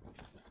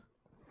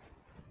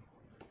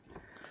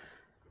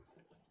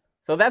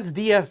 So that's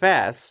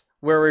DFS,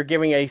 where we're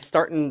giving a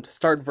start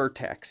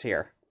vertex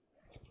here.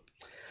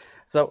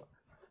 So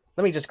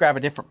let me just grab a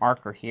different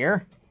marker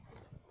here.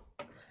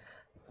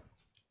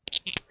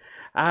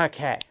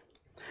 Okay.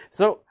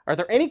 So are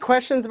there any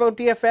questions about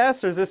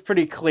DFS, or is this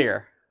pretty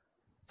clear?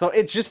 So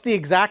it's just the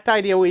exact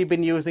idea we've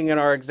been using in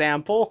our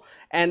example,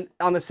 and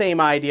on the same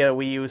idea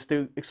we used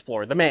to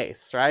explore the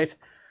maze, right?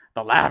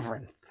 The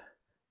labyrinth.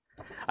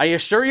 I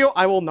assure you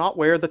I will not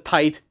wear the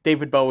tight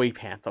David Bowie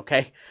pants,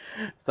 okay?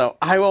 So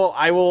I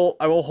will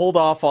hold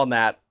off on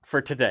that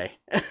for today.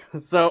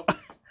 So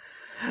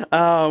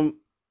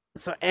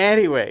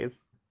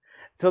anyways,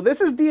 so this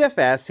is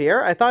DFS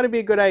here. I thought it'd be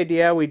a good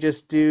idea we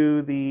just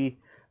do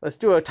let's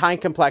do a time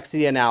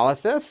complexity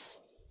analysis.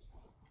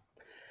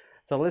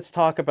 So let's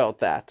talk about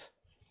that.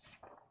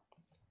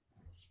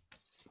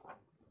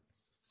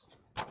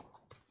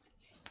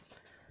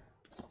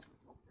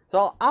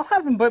 So I'll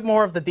have a bit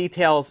more of the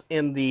details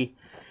in the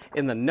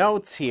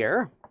notes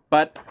here,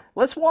 but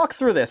let's walk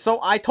through this. So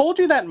I told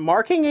you that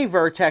marking a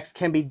vertex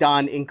can be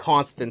done in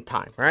constant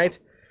time, right?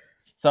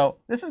 So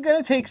this is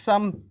going to take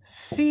some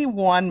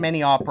C1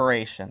 many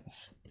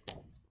operations. In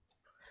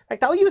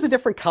fact, I'll use a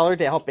different color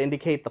to help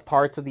indicate the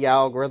parts of the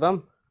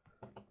algorithm.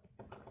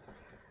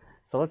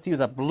 So let's use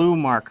a blue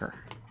marker.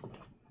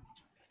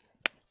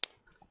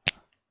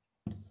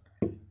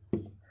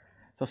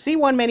 So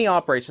C1 many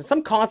operations,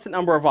 some constant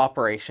number of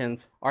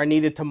operations are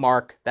needed to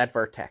mark that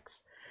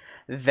vertex.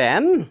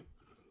 Then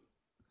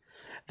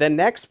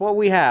next, what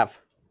we have?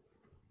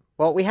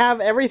 Well, we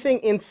have everything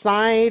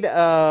inside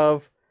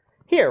of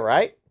here,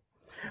 right?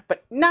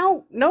 But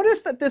now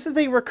notice that this is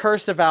a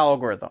recursive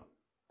algorithm.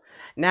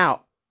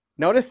 Now,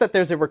 notice that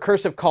there's a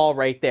recursive call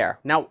right there.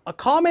 Now, a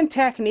common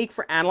technique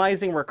for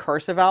analyzing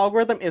recursive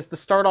algorithm is to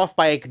start off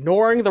by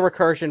ignoring the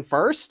recursion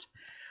first,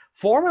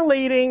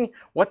 formulating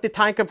what the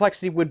time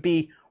complexity would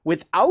be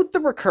without the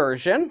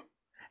recursion,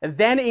 and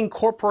then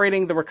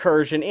incorporating the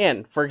recursion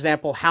in. For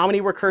example, how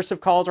many recursive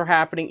calls are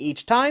happening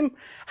each time,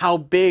 how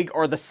big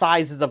are the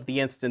sizes of the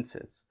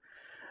instances.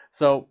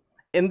 So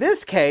in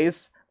this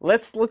case,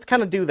 let's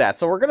kind of do that.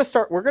 So we're going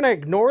to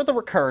ignore the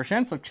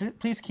recursion. So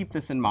please keep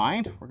this in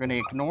mind. We're going to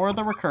ignore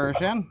the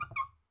recursion.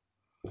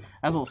 That's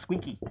a little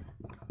squeaky.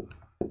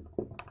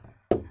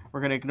 We're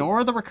going to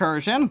ignore the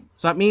recursion.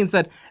 So that means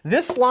that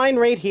this line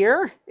right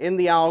here in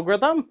the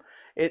algorithm,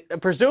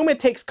 presume it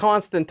takes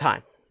constant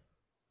time.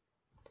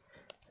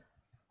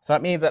 So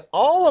that means that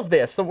all of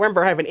this, so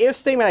remember I have an if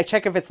statement, I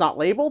check if it's not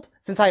labeled.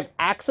 Since I have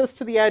access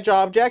to the edge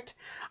object,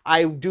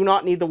 I do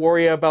not need to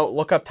worry about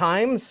lookup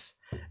times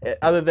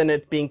other than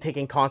it being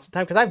taking constant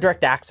time because I have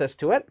direct access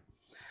to it.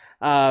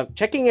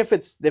 Checking if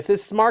this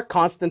is marked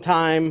constant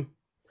time,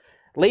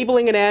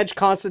 labeling an edge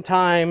constant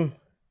time.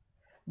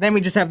 Then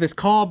we just have this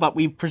call, but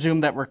we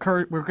presume that we're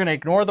going to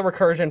ignore the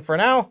recursion for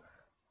now.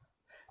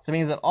 So it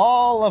means that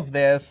all of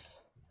this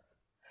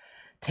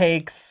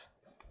takes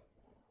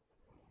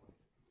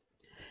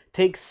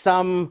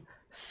some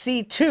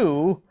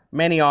C2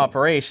 many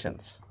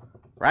operations,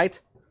 right?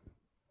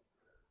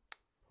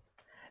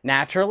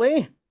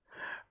 Naturally,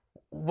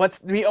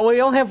 we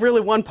only have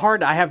really one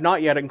part I have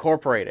not yet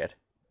incorporated.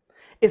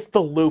 It's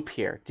the loop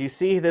here. Do you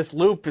see this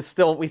loop is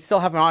we still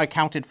have not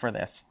accounted for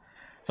this.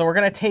 So we're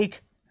going to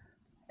take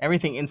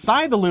everything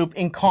inside the loop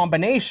in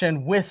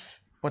combination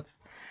with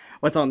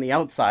what's on the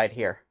outside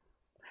here.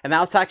 And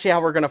that's actually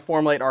how we're going to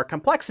formulate our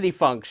complexity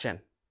function.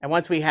 And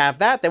once we have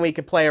that, then we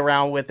can play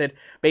around with it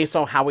based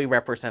on how we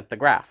represent the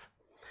graph.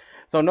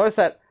 So notice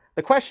that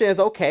the question is,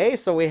 okay,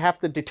 so we have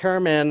to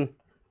determine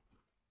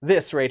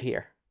this right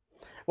here?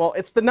 Well,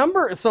 it's the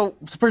number, so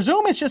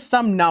presume it's just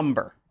some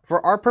number.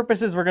 For our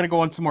purposes, we're going to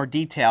go into some more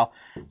detail.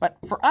 But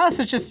for us,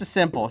 it's just as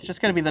simple. It's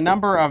just going to be the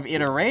number of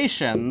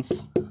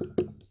iterations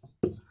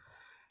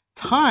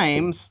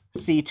times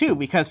C2,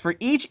 because for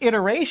each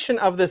iteration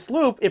of this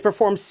loop, it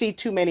performs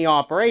C2 many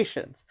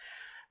operations.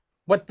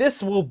 What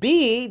this will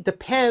be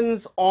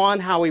depends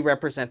on how we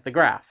represent the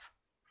graph.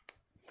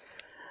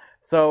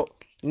 So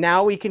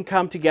now we can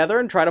come together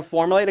and try to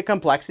formulate a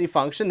complexity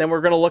function. Then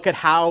we're going to look at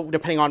how,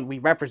 depending on we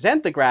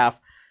represent the graph,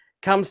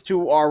 comes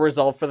to our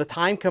result for the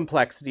time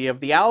complexity of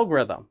the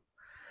algorithm.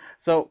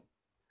 So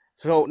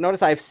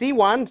notice I have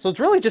C1, so it's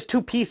really just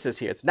two pieces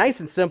here. It's nice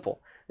and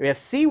simple. We have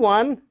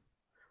C1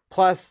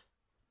 plus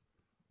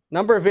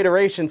number of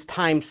iterations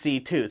times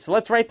C2. So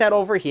let's write that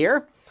over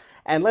here,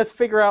 and let's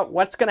figure out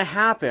what's going to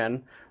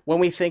happen when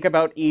we think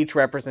about each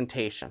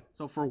representation.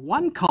 So for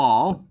one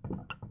call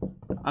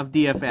of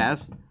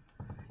DFS,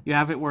 you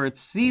have it where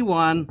it's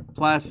C1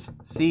 plus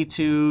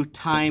C2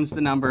 times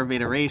the number of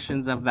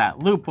iterations of that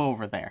loop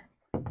over there.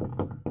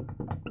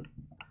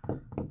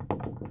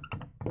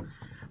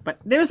 But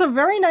there's a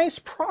very nice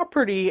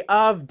property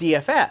of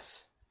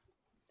DFS.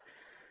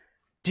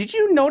 Did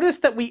you notice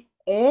that we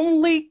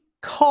only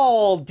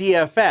call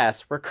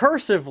DFS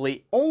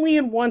recursively only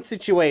in one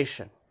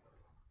situation?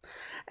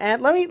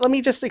 And let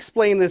me just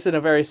explain this in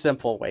a very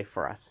simple way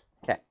for us.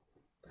 Okay.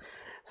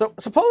 So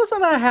suppose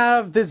that I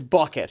have this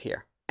bucket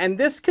here, and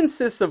this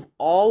consists of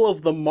all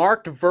of the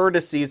marked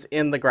vertices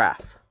in the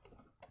graph.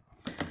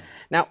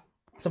 Now,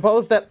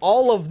 suppose that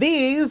all of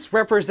these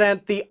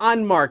represent the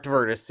unmarked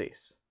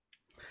vertices.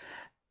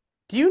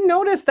 Do you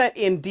notice that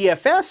in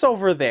DFS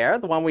over there,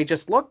 the one we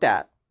just looked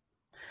at,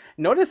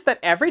 notice that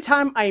every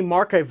time I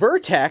mark a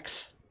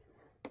vertex,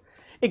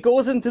 it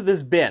goes into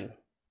this bin.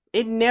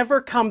 It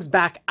never comes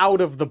back out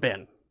of the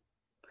bin.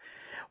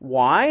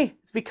 Why?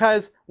 It's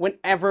because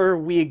whenever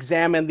we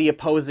examine the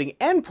opposing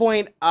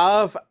endpoint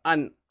of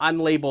an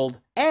unlabeled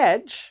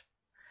edge,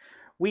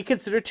 we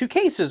consider two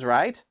cases,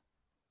 right?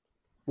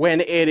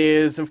 When it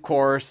is, of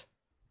course,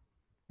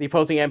 the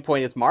opposing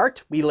endpoint is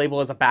marked, we label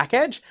as a back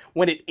edge.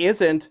 When it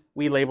isn't,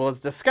 we label as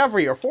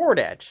discovery or forward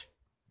edge.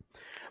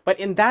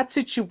 But in that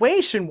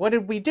situation, what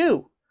did we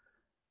do?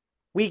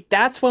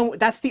 That's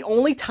the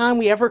only time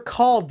we ever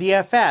call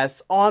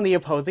DFS on the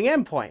opposing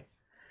endpoint.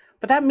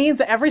 But that means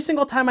that every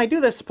single time I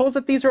do this, suppose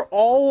that these are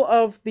all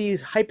of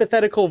these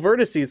hypothetical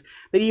vertices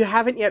that you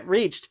haven't yet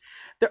reached.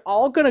 They're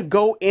all going to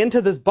go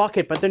into this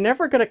bucket, but they're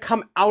never going to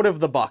come out of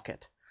the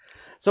bucket.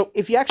 So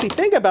if you actually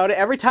think about it,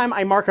 every time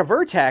I mark a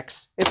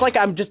vertex, it's like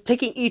I'm just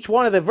taking each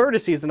one of the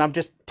vertices and I'm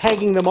just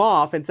tagging them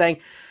off and saying,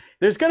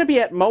 there's going to be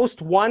at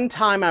most one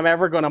time I'm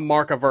ever going to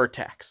mark a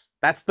vertex.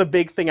 That's the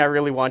big thing I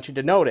really want you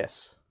to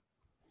notice.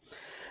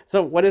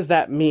 So what does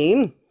that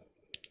mean?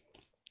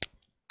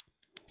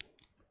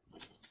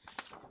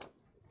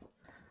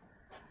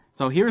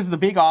 So here's the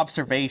big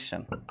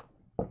observation.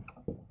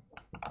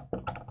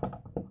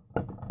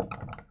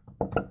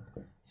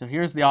 So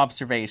here's the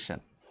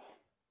observation.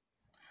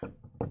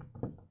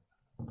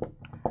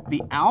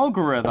 The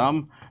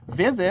algorithm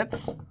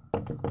visits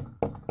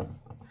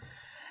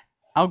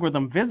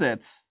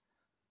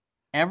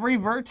every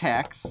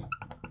vertex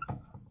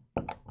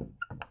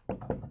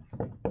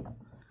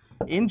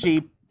in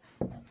G,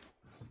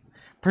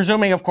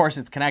 presuming, of course,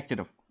 it's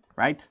connected,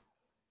 right?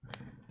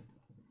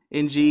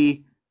 In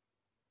G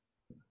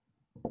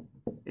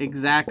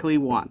exactly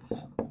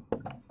once.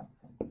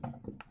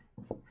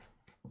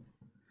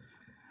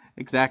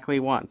 Exactly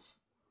once.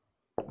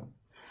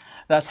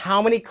 Thus,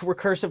 how many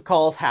recursive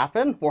calls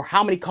happen, or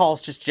how many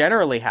calls just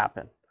generally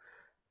happen?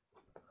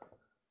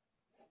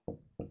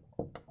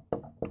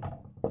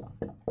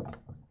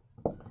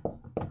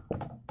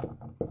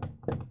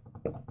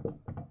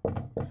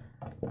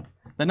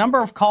 The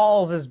number of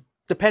calls is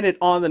dependent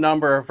on the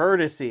number of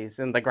vertices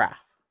in the graph.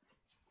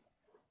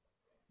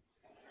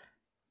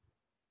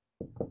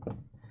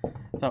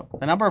 So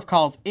the number of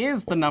calls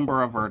is the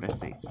number of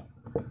vertices.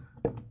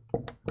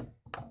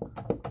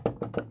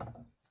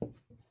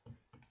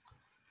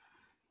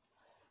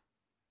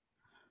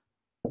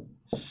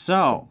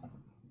 So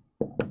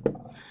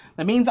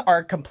that means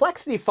our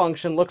complexity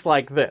function looks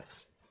like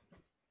this.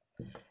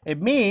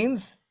 It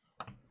means,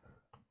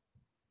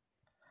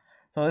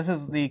 so this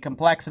is the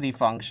complexity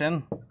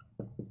function.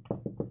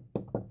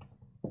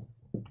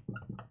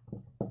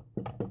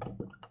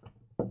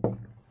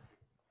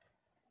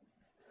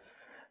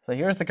 So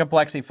here's the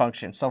complexity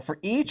function. So for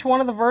each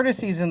one of the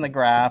vertices in the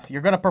graph,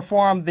 you're going to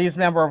perform these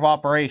number of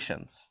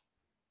operations.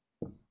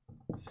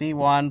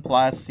 C1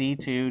 plus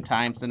C2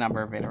 times the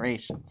number of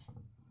iterations.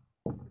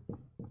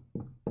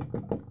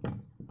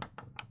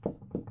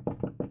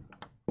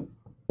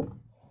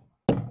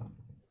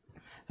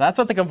 So that's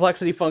what the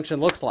complexity function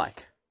looks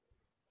like.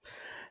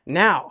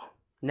 Now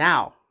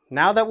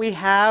that we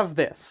have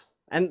this,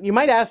 and you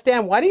might ask,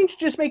 Dan, why didn't you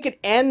just make it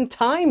n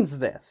times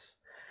this?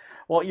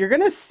 Well, you're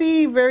going to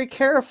see very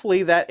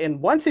carefully that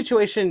in one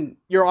situation,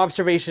 your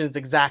observation is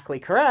exactly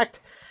correct.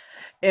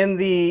 In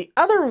the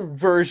other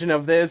version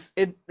of this,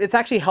 it's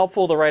actually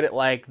helpful to write it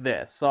like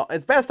this. So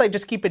it's best I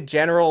just keep it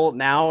general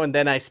now and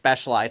then I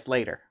specialize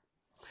later.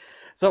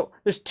 So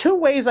there's two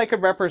ways I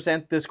could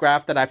represent this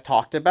graph that I've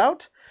talked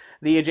about,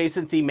 the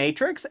adjacency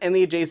matrix and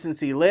the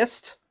adjacency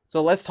list.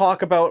 So let's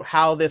talk about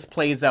how this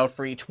plays out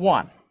for each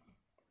one.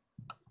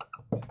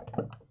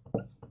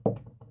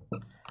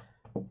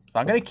 So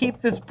I'm going to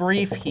keep this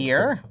brief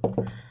here.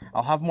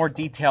 I'll have more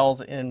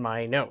details in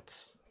my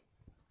notes.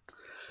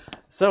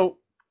 So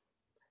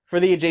for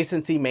the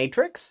adjacency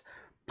matrix,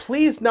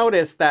 please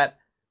notice that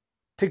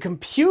to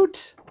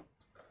compute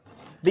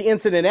the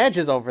incident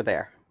edges over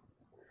there,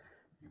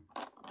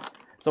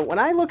 so when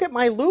I look at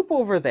my loop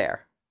over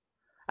there,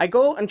 I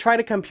go and try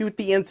to compute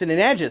the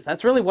incident edges.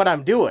 That's really what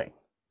I'm doing.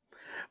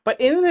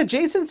 But in an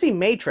adjacency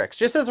matrix,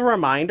 just as a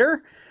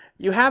reminder,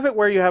 you have it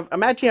where you have,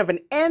 imagine you have an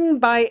n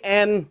by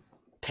n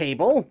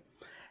table,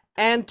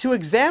 and to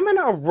examine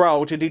a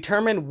row to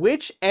determine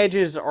which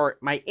edges are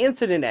my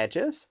incident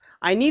edges,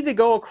 I need to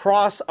go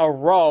across a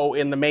row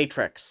in the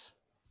matrix.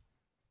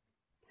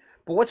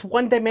 But what's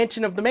one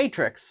dimension of the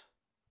matrix?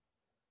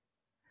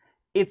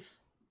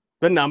 It's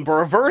the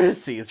number of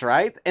vertices,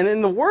 right? And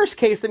in the worst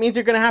case, that means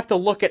you're going to have to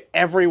look at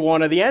every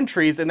one of the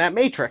entries in that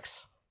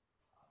matrix.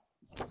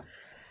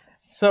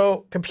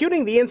 So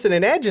computing the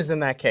incident edges in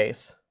that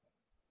case,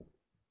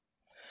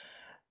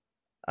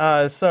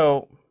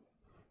 so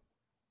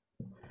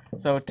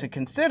to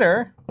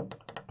consider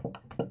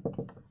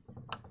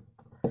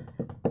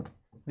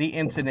the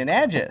incident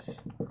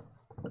edges,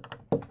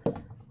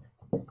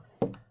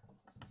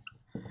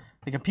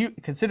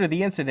 consider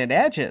the incident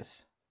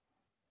edges,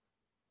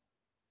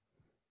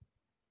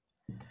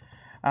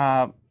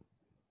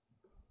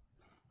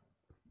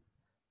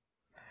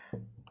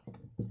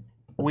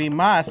 we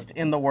must,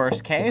 in the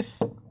worst case,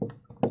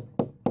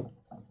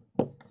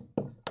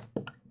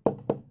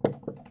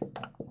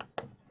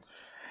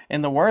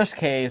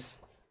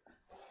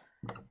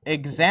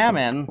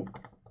 examine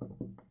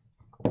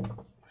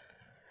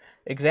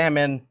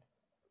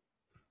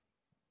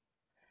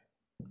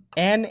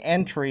n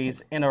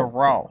entries in a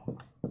row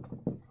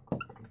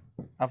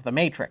of the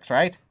matrix,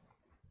 right?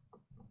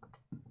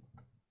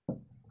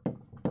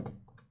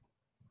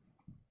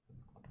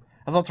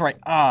 Let's write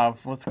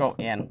of, let's go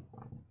in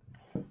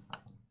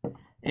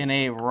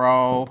a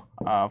row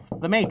of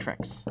the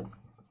matrix.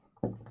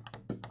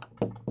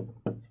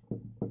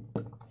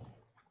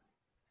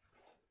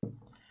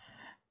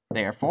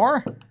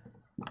 Therefore,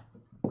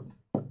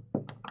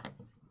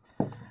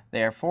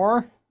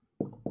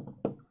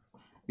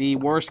 the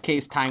worst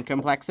case time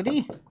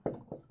complexity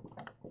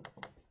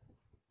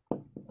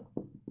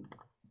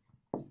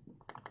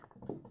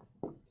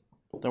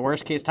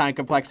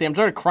I'm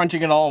sort of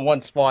crunching it all in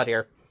one spot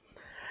here.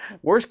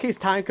 Worst case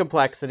time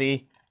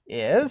complexity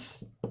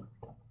is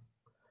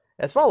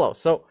as follows.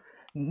 So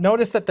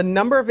notice that the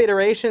number of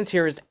iterations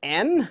here is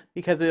n,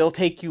 because it'll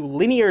take you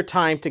linear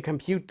time to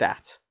compute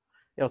that.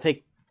 It'll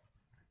take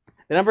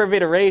the number of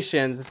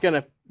iterations. It's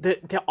going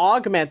to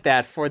augment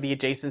that for the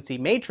adjacency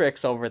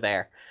matrix over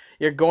there.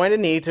 You're going to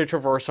need to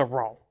traverse a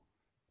row.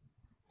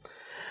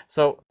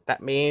 So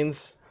that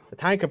means the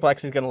time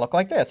complexity is going to look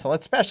like this. So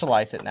let's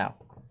specialize it now.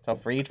 So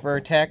for each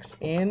vertex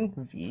in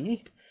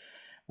V,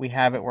 we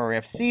have it where we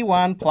have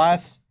C1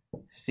 plus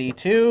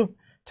C2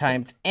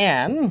 times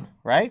n,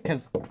 right?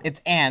 Because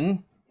it's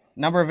n.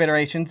 Number of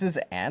iterations is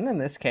n in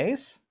this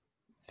case.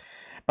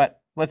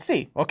 But let's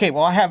see. Okay,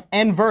 well, I have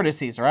n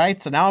vertices,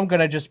 right? So now I'm going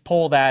to just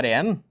pull that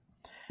in.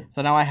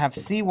 So now I have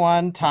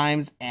C1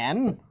 times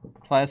n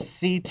plus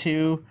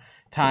C2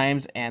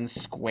 times n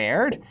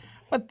squared.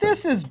 But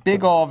this is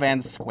big O of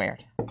n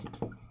squared.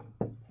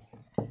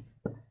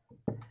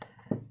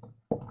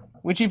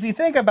 Which, if you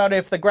think about it,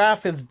 if the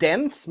graph is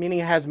dense, meaning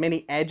it has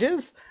many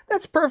edges,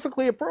 that's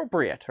perfectly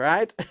appropriate,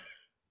 right?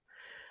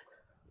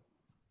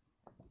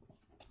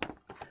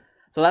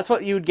 So that's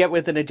what you would get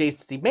with an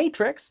adjacency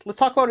matrix. Let's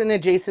talk about an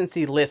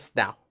adjacency list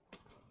now.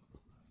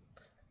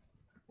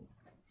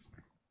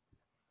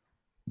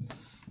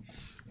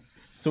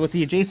 So with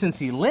the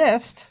adjacency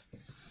list,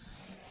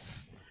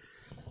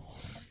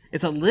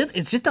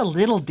 it's just a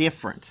little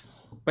different,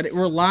 but it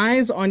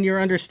relies on your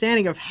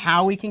understanding of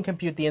how we can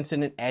compute the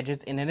incident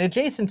edges in an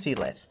adjacency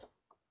list.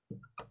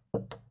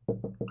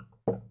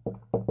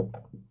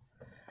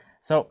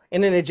 So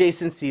in an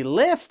adjacency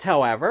list,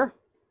 however,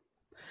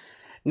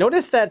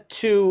 notice that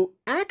to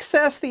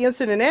access the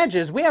incident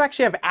edges, we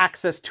actually have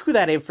access to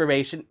that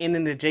information in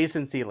an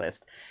adjacency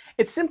list.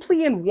 It's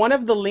simply in one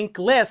of the linked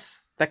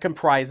lists that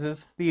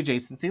comprises the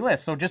adjacency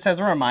list. So just as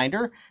a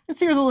reminder, just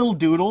here's a little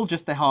doodle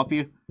just to help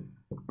you,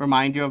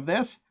 remind you of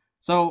this.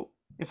 So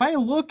if I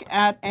look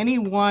at any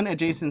one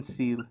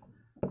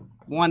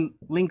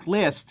linked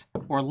list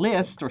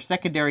or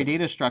secondary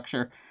data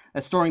structure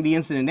that's storing the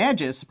incident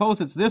edges, suppose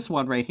it's this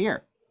one right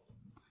here.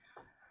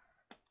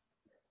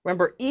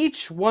 Remember,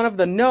 each one of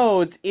the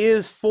nodes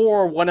is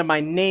for one of my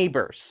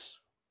neighbors,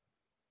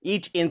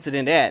 each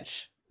incident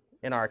edge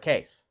in our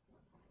case.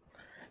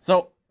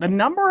 So the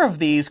number of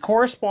these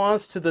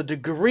corresponds to the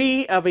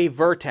degree of a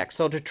vertex.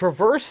 So to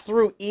traverse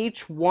through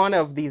each one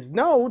of these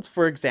nodes,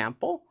 for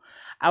example,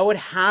 I would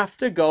have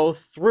to go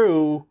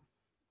through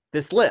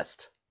this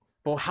list.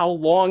 Well, how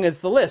long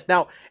is the list?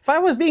 Now, if I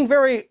was being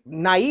very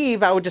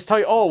naive, I would just tell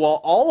you, oh, well,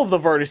 all of the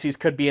vertices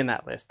could be in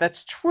that list.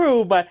 That's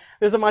true, but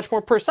there's a much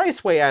more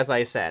precise way, as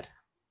I said.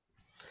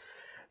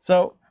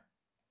 So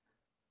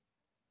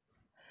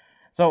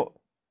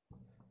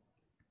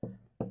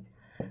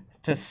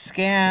to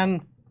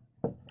scan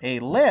a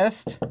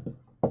list,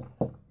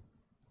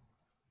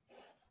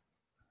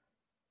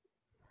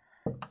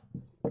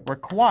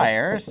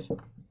 requires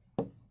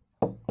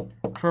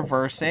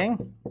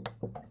traversing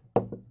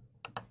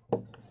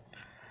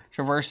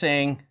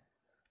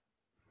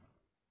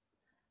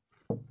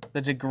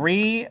the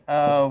degree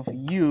of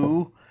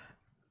U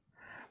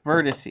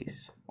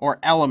vertices, or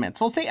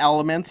elements. We'll say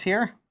elements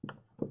here.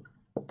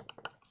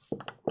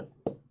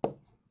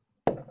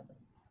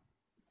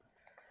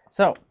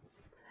 So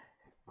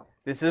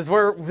this is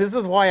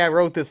why I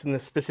wrote this in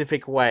this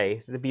specific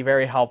way, to be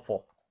very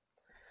helpful.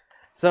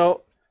 So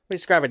let me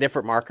just grab a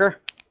different marker.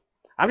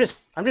 I'm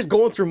just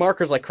going through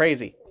markers like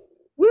crazy.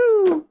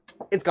 Woo!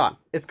 It's gone.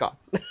 It's gone.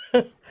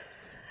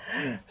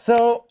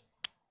 So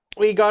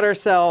we got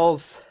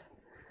ourselves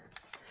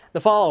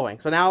the following.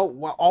 So now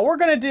all we're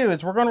going to do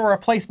is we're going to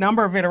replace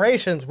number of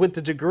iterations with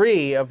the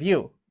degree of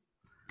U,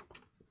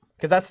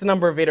 because that's the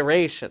number of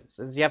iterations.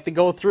 Is you have to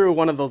go through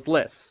one of those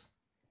lists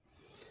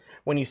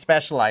when you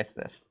specialize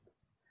this.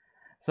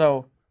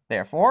 So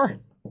therefore,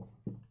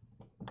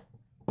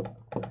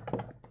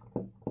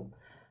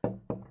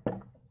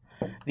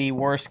 the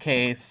worst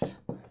case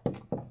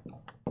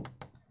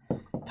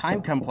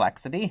time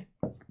complexity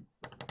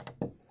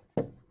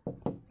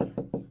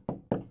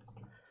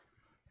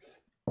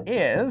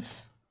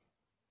is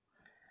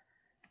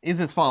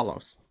as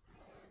follows.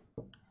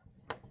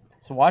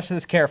 So watch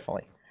this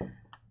carefully.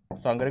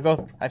 So I'm going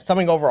to I'm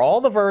summing over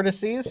all the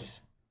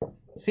vertices,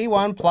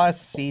 C1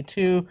 plus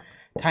C2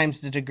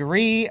 times the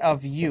degree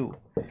of U.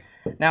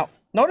 Now,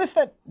 notice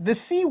that the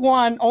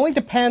C1 only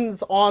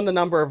depends on the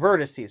number of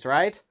vertices,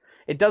 right?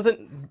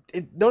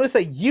 Notice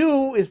that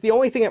U is the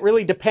only thing that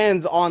really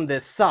depends on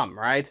this sum,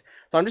 right?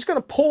 So I'm just going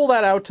to pull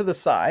that out to the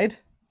side.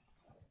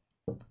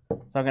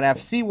 So I'm going to have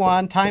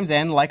C1 times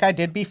N like I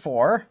did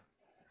before.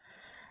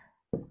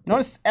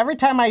 Notice every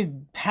time I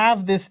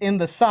have this in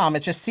the sum,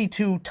 it's just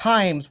C2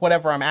 times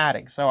whatever I'm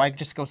adding. So I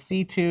just go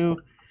C2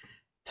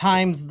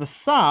 times the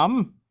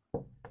sum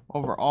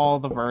over all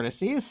the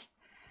vertices.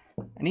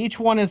 And each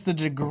one is the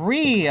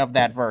degree of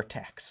that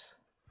vertex.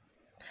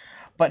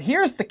 But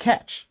here's the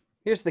catch.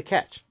 Here's the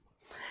catch.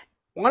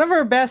 One of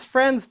our best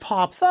friends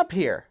pops up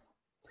here.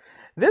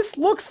 This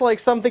looks like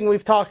something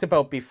we've talked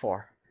about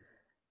before.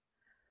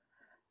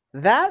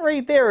 That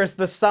right there is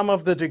the sum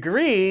of the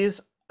degrees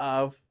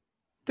of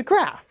the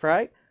graph,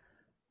 right?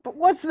 But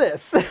what's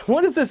this?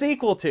 What is this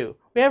equal to?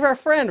 We have our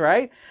friend,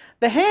 right?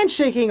 The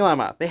handshaking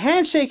lemma. The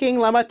handshaking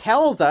lemma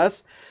tells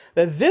us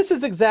that this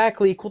is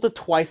exactly equal to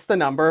twice the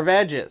number of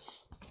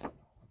edges.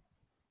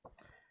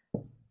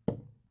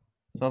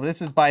 So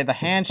this is by the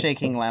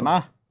handshaking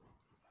lemma.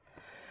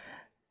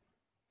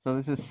 So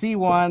this is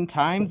C1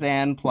 times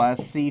N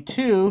plus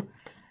C2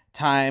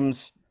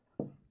 times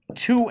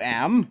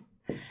 2M.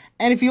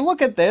 And if you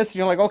look at this,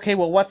 you're like, okay,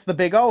 well, what's the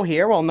big O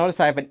here? Well, notice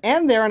I have an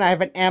N there and I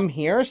have an M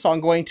here. So I'm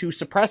going to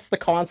suppress the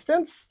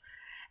constants.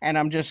 And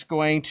I'm just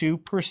going to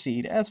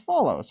proceed as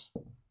follows.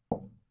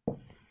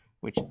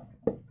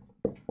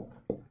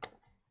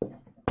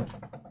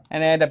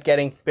 And I end up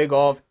getting big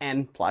O of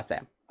N plus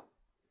M.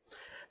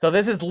 So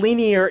this is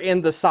linear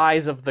in the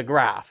size of the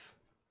graph.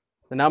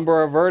 The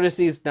number of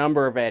vertices,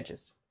 number of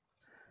edges.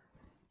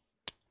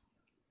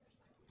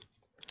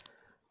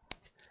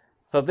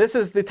 So this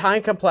is the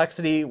time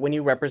complexity when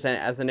you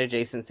represent it as an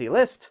adjacency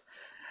list.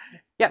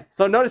 Yeah,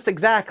 so notice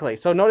exactly.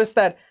 So notice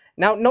that,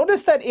 now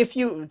notice that if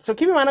you, so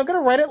keep in mind, I'm going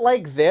to write it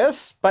like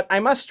this, but I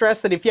must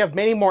stress that if you have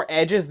many more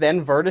edges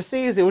than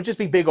vertices, it would just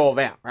be big O of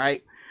M,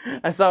 right?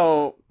 And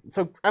so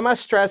I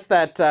must stress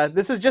that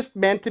this is just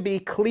meant to be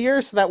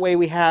clear, so that way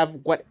we have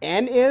what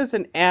N is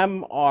and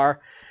M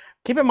are.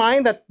 Keep in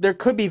mind that there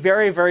could be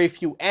very, very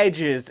few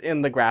edges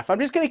in the graph.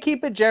 I'm just going to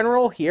keep it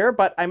general here,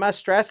 but I must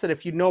stress that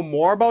if you know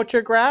more about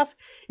your graph,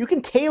 you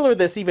can tailor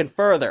this even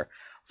further.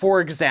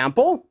 For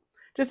example,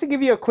 just to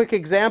give you a quick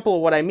example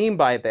of what I mean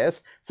by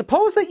this,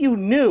 suppose that you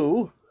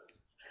knew,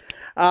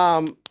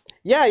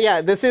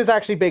 this is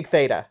actually big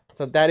theta.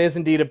 So that is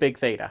indeed a big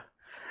theta.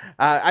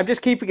 I'm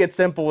just keeping it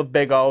simple with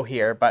big O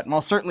here, but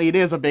most certainly it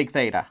is a big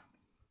theta.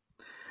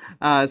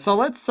 So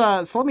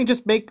let me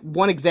just make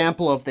one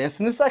example of this.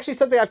 And this is actually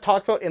something I've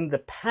talked about in the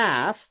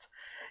past,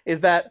 is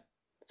that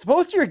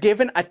suppose you're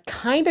given a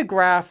kind of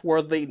graph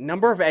where the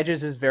number of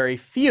edges is very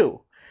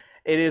few.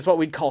 It is what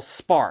we'd call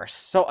sparse.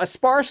 So a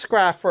sparse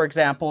graph, for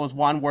example, is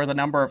one where the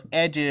number of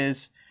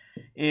edges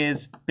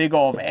is big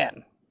O of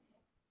N.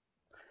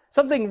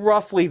 Something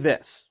roughly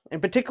this.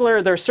 In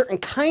particular, there are certain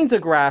kinds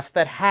of graphs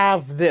that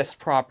have this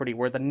property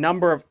where the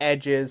number of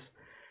edges,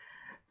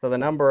 so the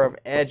number of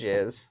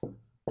edges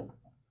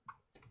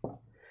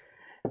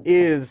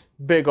is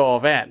big O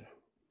of n.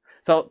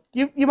 So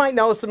you might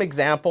know some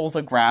examples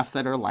of graphs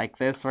that are like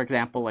this. For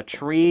example, a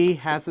tree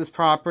has this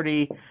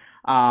property.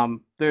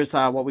 There's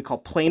what we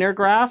call planar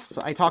graphs.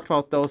 I talked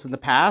about those in the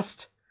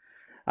past.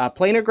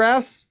 Planar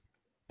graphs,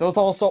 those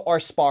also are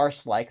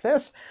sparse like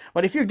this.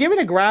 But if you're given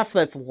a graph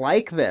that's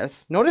like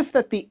this, notice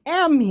that the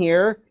m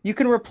here, you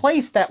can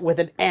replace that with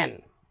an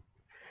n.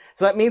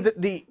 So that means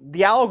that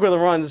the algorithm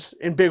runs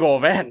in big O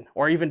of n,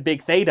 or even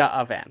big theta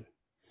of n,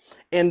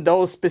 in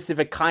those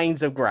specific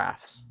kinds of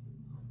graphs.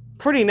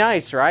 Pretty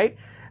nice, right?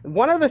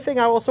 One other thing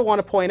I also want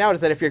to point out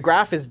is that if your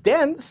graph is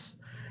dense,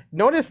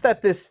 notice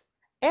that this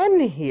n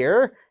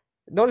here,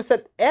 notice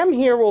that m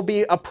here will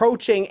be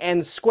approaching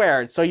n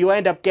squared. So you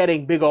end up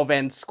getting big O of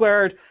n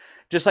squared,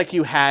 just like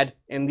you had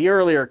in the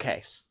earlier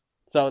case.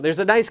 So there's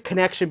a nice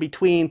connection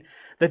between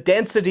the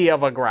density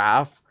of a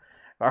graph,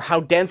 or how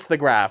dense the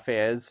graph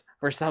is,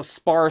 versus how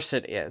sparse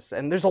it is.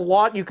 And there's a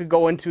lot you could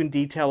go into in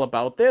detail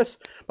about this,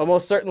 but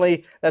most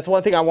certainly that's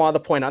one thing I wanted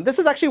to point on. This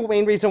is actually the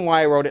main reason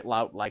why I wrote it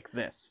out like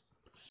this.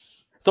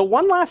 So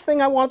one last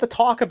thing I wanted to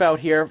talk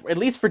about here, at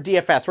least for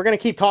DFS, we're going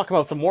to keep talking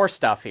about some more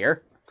stuff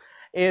here,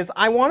 is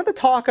I wanted to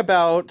talk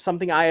about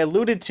something I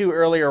alluded to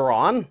earlier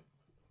on,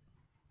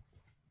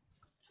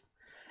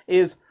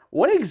 is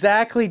what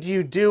exactly do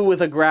you do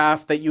with a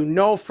graph that you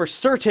know for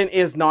certain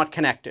is not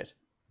connected?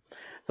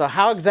 So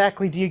how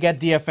exactly do you get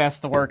DFS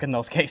to work in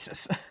those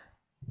cases?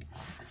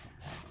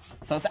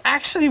 So it's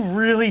actually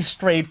really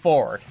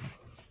straightforward.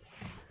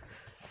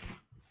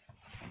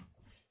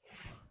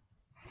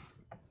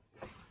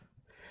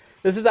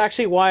 This is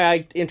actually why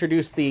I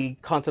introduced the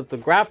concept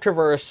of graph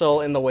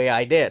traversal in the way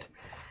I did.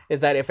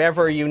 Is that if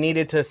ever you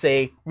needed to,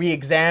 say,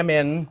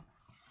 re-examine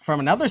from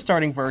another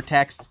starting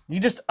vertex, you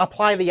just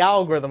apply the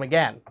algorithm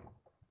again.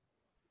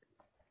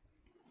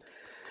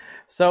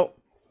 So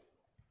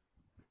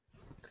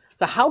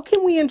how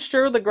can we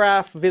ensure the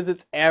graph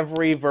visits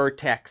every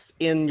vertex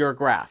in your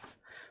graph?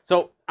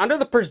 So under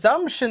the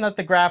presumption that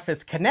the graph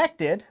is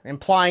connected,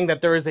 implying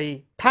that there is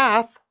a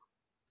path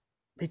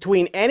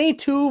between any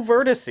two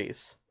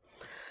vertices,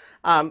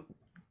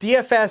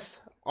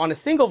 DFS on a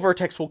single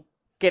vertex will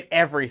get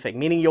everything,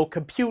 meaning you'll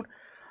compute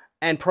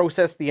and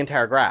process the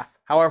entire graph.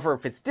 However,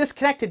 if it's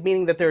disconnected,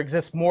 meaning that there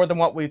exists more than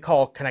what we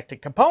call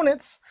connected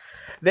components,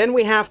 then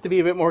we have to be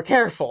a bit more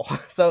careful.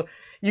 So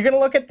you're going to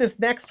look at this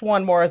next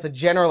one more as a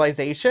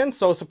generalization.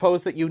 So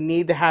suppose that you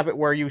need to have it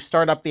where you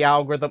start up the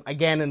algorithm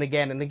again and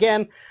again and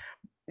again.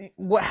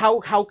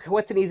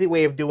 What's an easy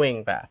way of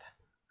doing that?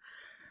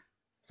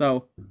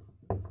 So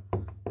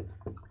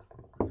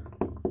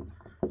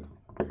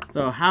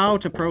how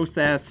to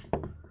process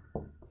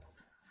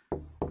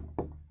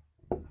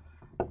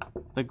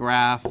the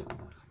graph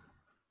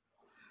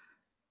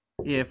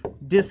if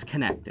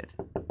disconnected.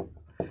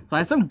 So I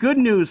have some good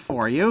news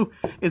for you,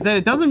 is that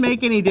it doesn't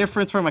make any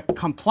difference from a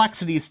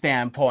complexity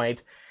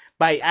standpoint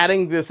by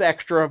adding this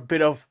extra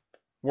bit of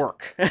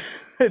work.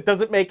 It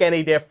doesn't make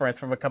any difference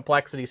from a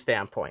complexity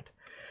standpoint.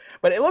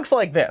 But it looks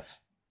like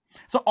this.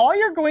 So all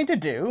you're going to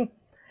do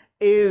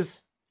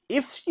is,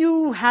 if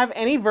you have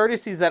any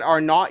vertices that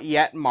are not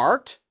yet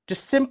marked,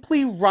 just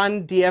simply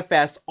run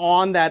DFS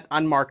on that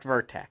unmarked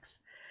vertex.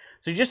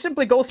 So you just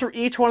simply go through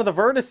each one of the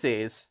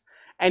vertices,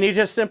 and you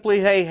just simply,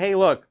 hey,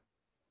 look,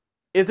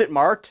 is it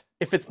marked?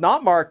 If it's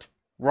not marked,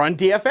 run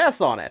DFS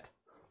on it.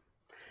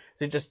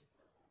 So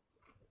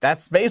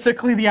that's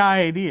basically the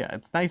idea.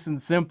 It's nice and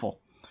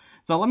simple.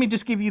 So let me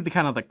just give you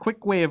the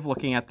quick way of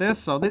looking at this.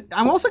 So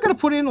I'm also going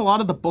to put in a lot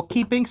of the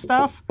bookkeeping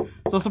stuff.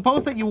 So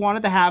suppose that you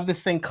wanted to have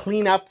this thing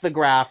clean up the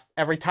graph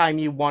every time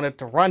you wanted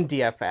to run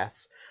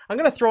DFS. I'm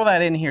going to throw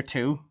that in here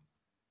too.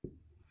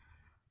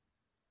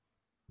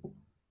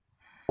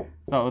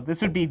 So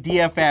this would be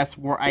DFS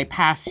where I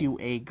pass you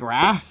a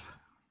graph.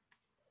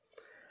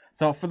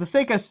 So for the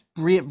sake of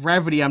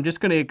brevity, I'm just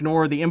going to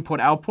ignore the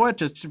input-output.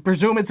 Just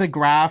presume it's a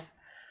graph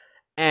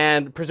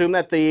and presume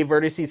that the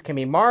vertices can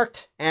be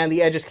marked and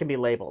the edges can be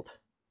labeled.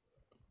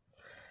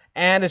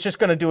 And it's just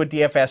going to do a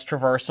DFS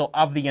traversal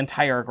of the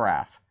entire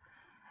graph.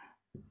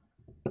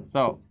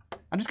 So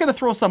I'm just going to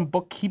throw some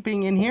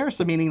bookkeeping in here,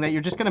 so meaning that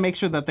you're just going to make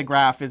sure that the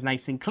graph is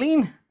nice and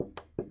clean,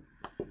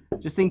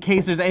 just in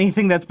case there's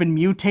anything that's been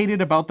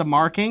mutated about the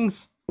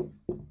markings.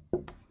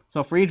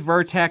 So for each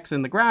vertex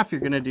in the graph,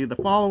 you're going to do the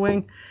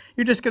following.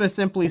 You're just going to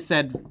simply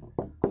set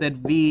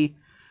V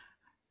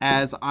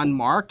as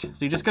unmarked. So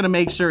you're just going to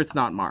make sure it's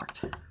not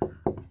marked.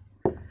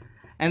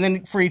 And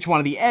then for each one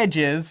of the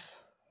edges,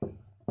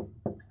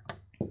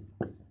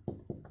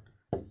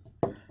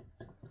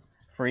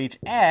 for each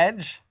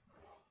edge,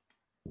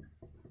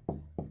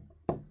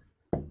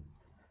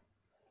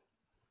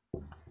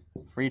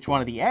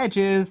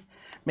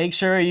 make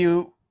sure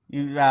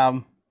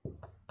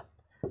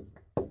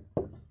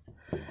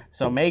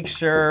so make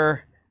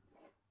sure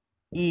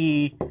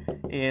E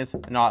is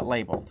not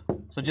labeled.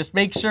 So just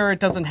make sure it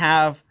doesn't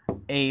have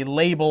a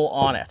label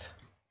on it.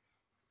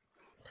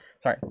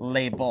 Sorry,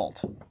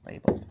 labeled.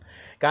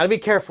 Got to be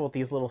careful with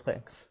these little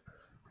things.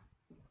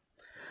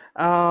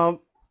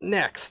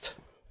 Next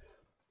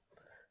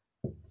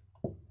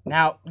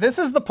Now, this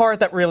is the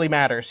part that really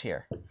matters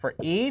here. For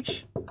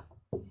each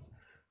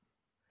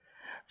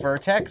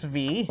vertex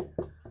V,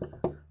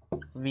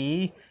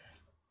 V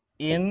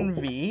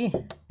in V,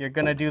 you're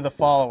going to do the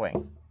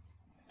following.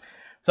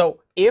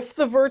 So if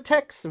the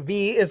vertex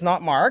V is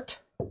not marked,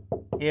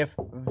 if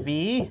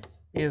V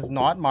is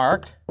not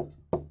marked,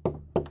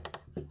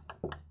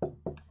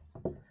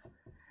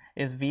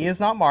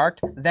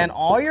 then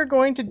all you're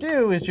going to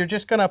do is you're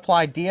just going to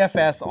apply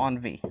DFS on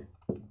V.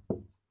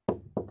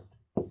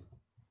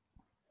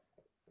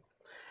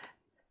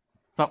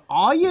 So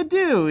all you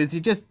do is you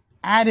just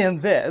add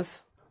in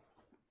this,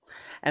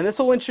 and this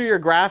will ensure your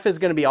graph is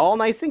going to be all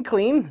nice and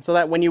clean so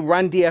that when you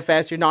run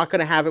DFS, you're not going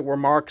to have it where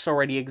marks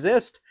already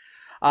exist.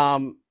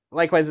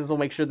 Likewise, this will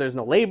make sure there's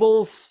no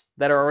labels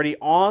that are already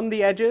on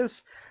the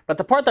edges. But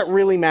the part that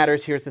really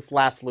matters here is this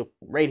last loop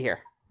right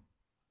here.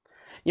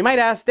 You might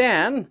ask,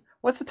 Dan,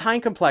 what's the time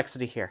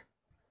complexity here?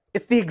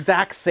 It's the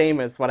exact same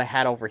as what I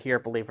had over here,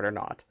 believe it or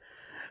not.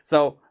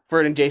 So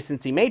for an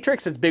adjacency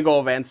matrix, it's big O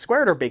of n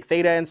squared or big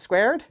theta n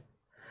squared.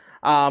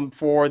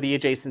 For the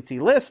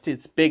adjacency list,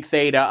 it's big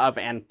theta of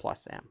n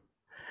plus m.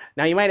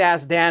 Now you might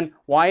ask, Dan,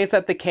 why is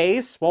that the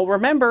case? Well,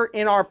 remember,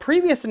 in our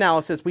previous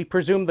analysis, we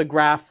presumed the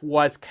graph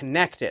was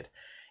connected.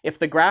 If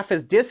the graph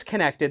is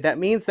disconnected, that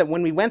means that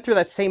when we went through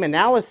that same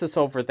analysis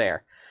over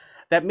there,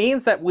 that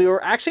means that we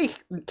were actually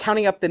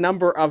counting up the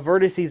number of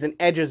vertices and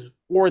edges,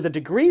 or the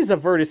degrees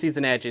of vertices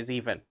and edges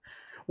even,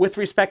 with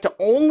respect to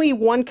only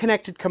one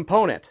connected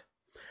component.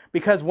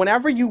 Because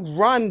whenever you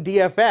run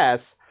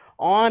DFS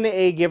on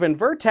a given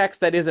vertex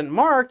that isn't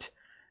marked,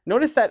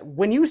 notice that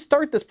when you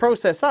start this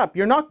process up,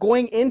 you're not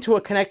going into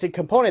a connected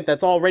component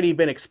that's already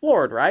been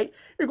explored, right?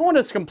 You're going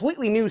to some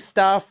completely new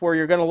stuff where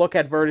you're going to look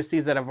at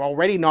vertices that have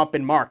already not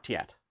been marked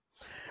yet.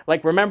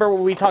 Like, remember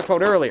what we talked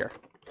about earlier?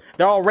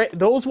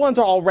 Those ones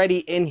are already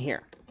in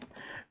here.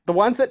 The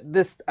ones that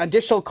this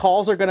additional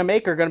calls are going to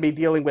make are going to be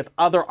dealing with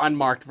other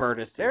unmarked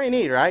vertices. Very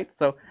neat, right?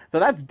 So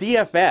that's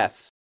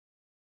DFS.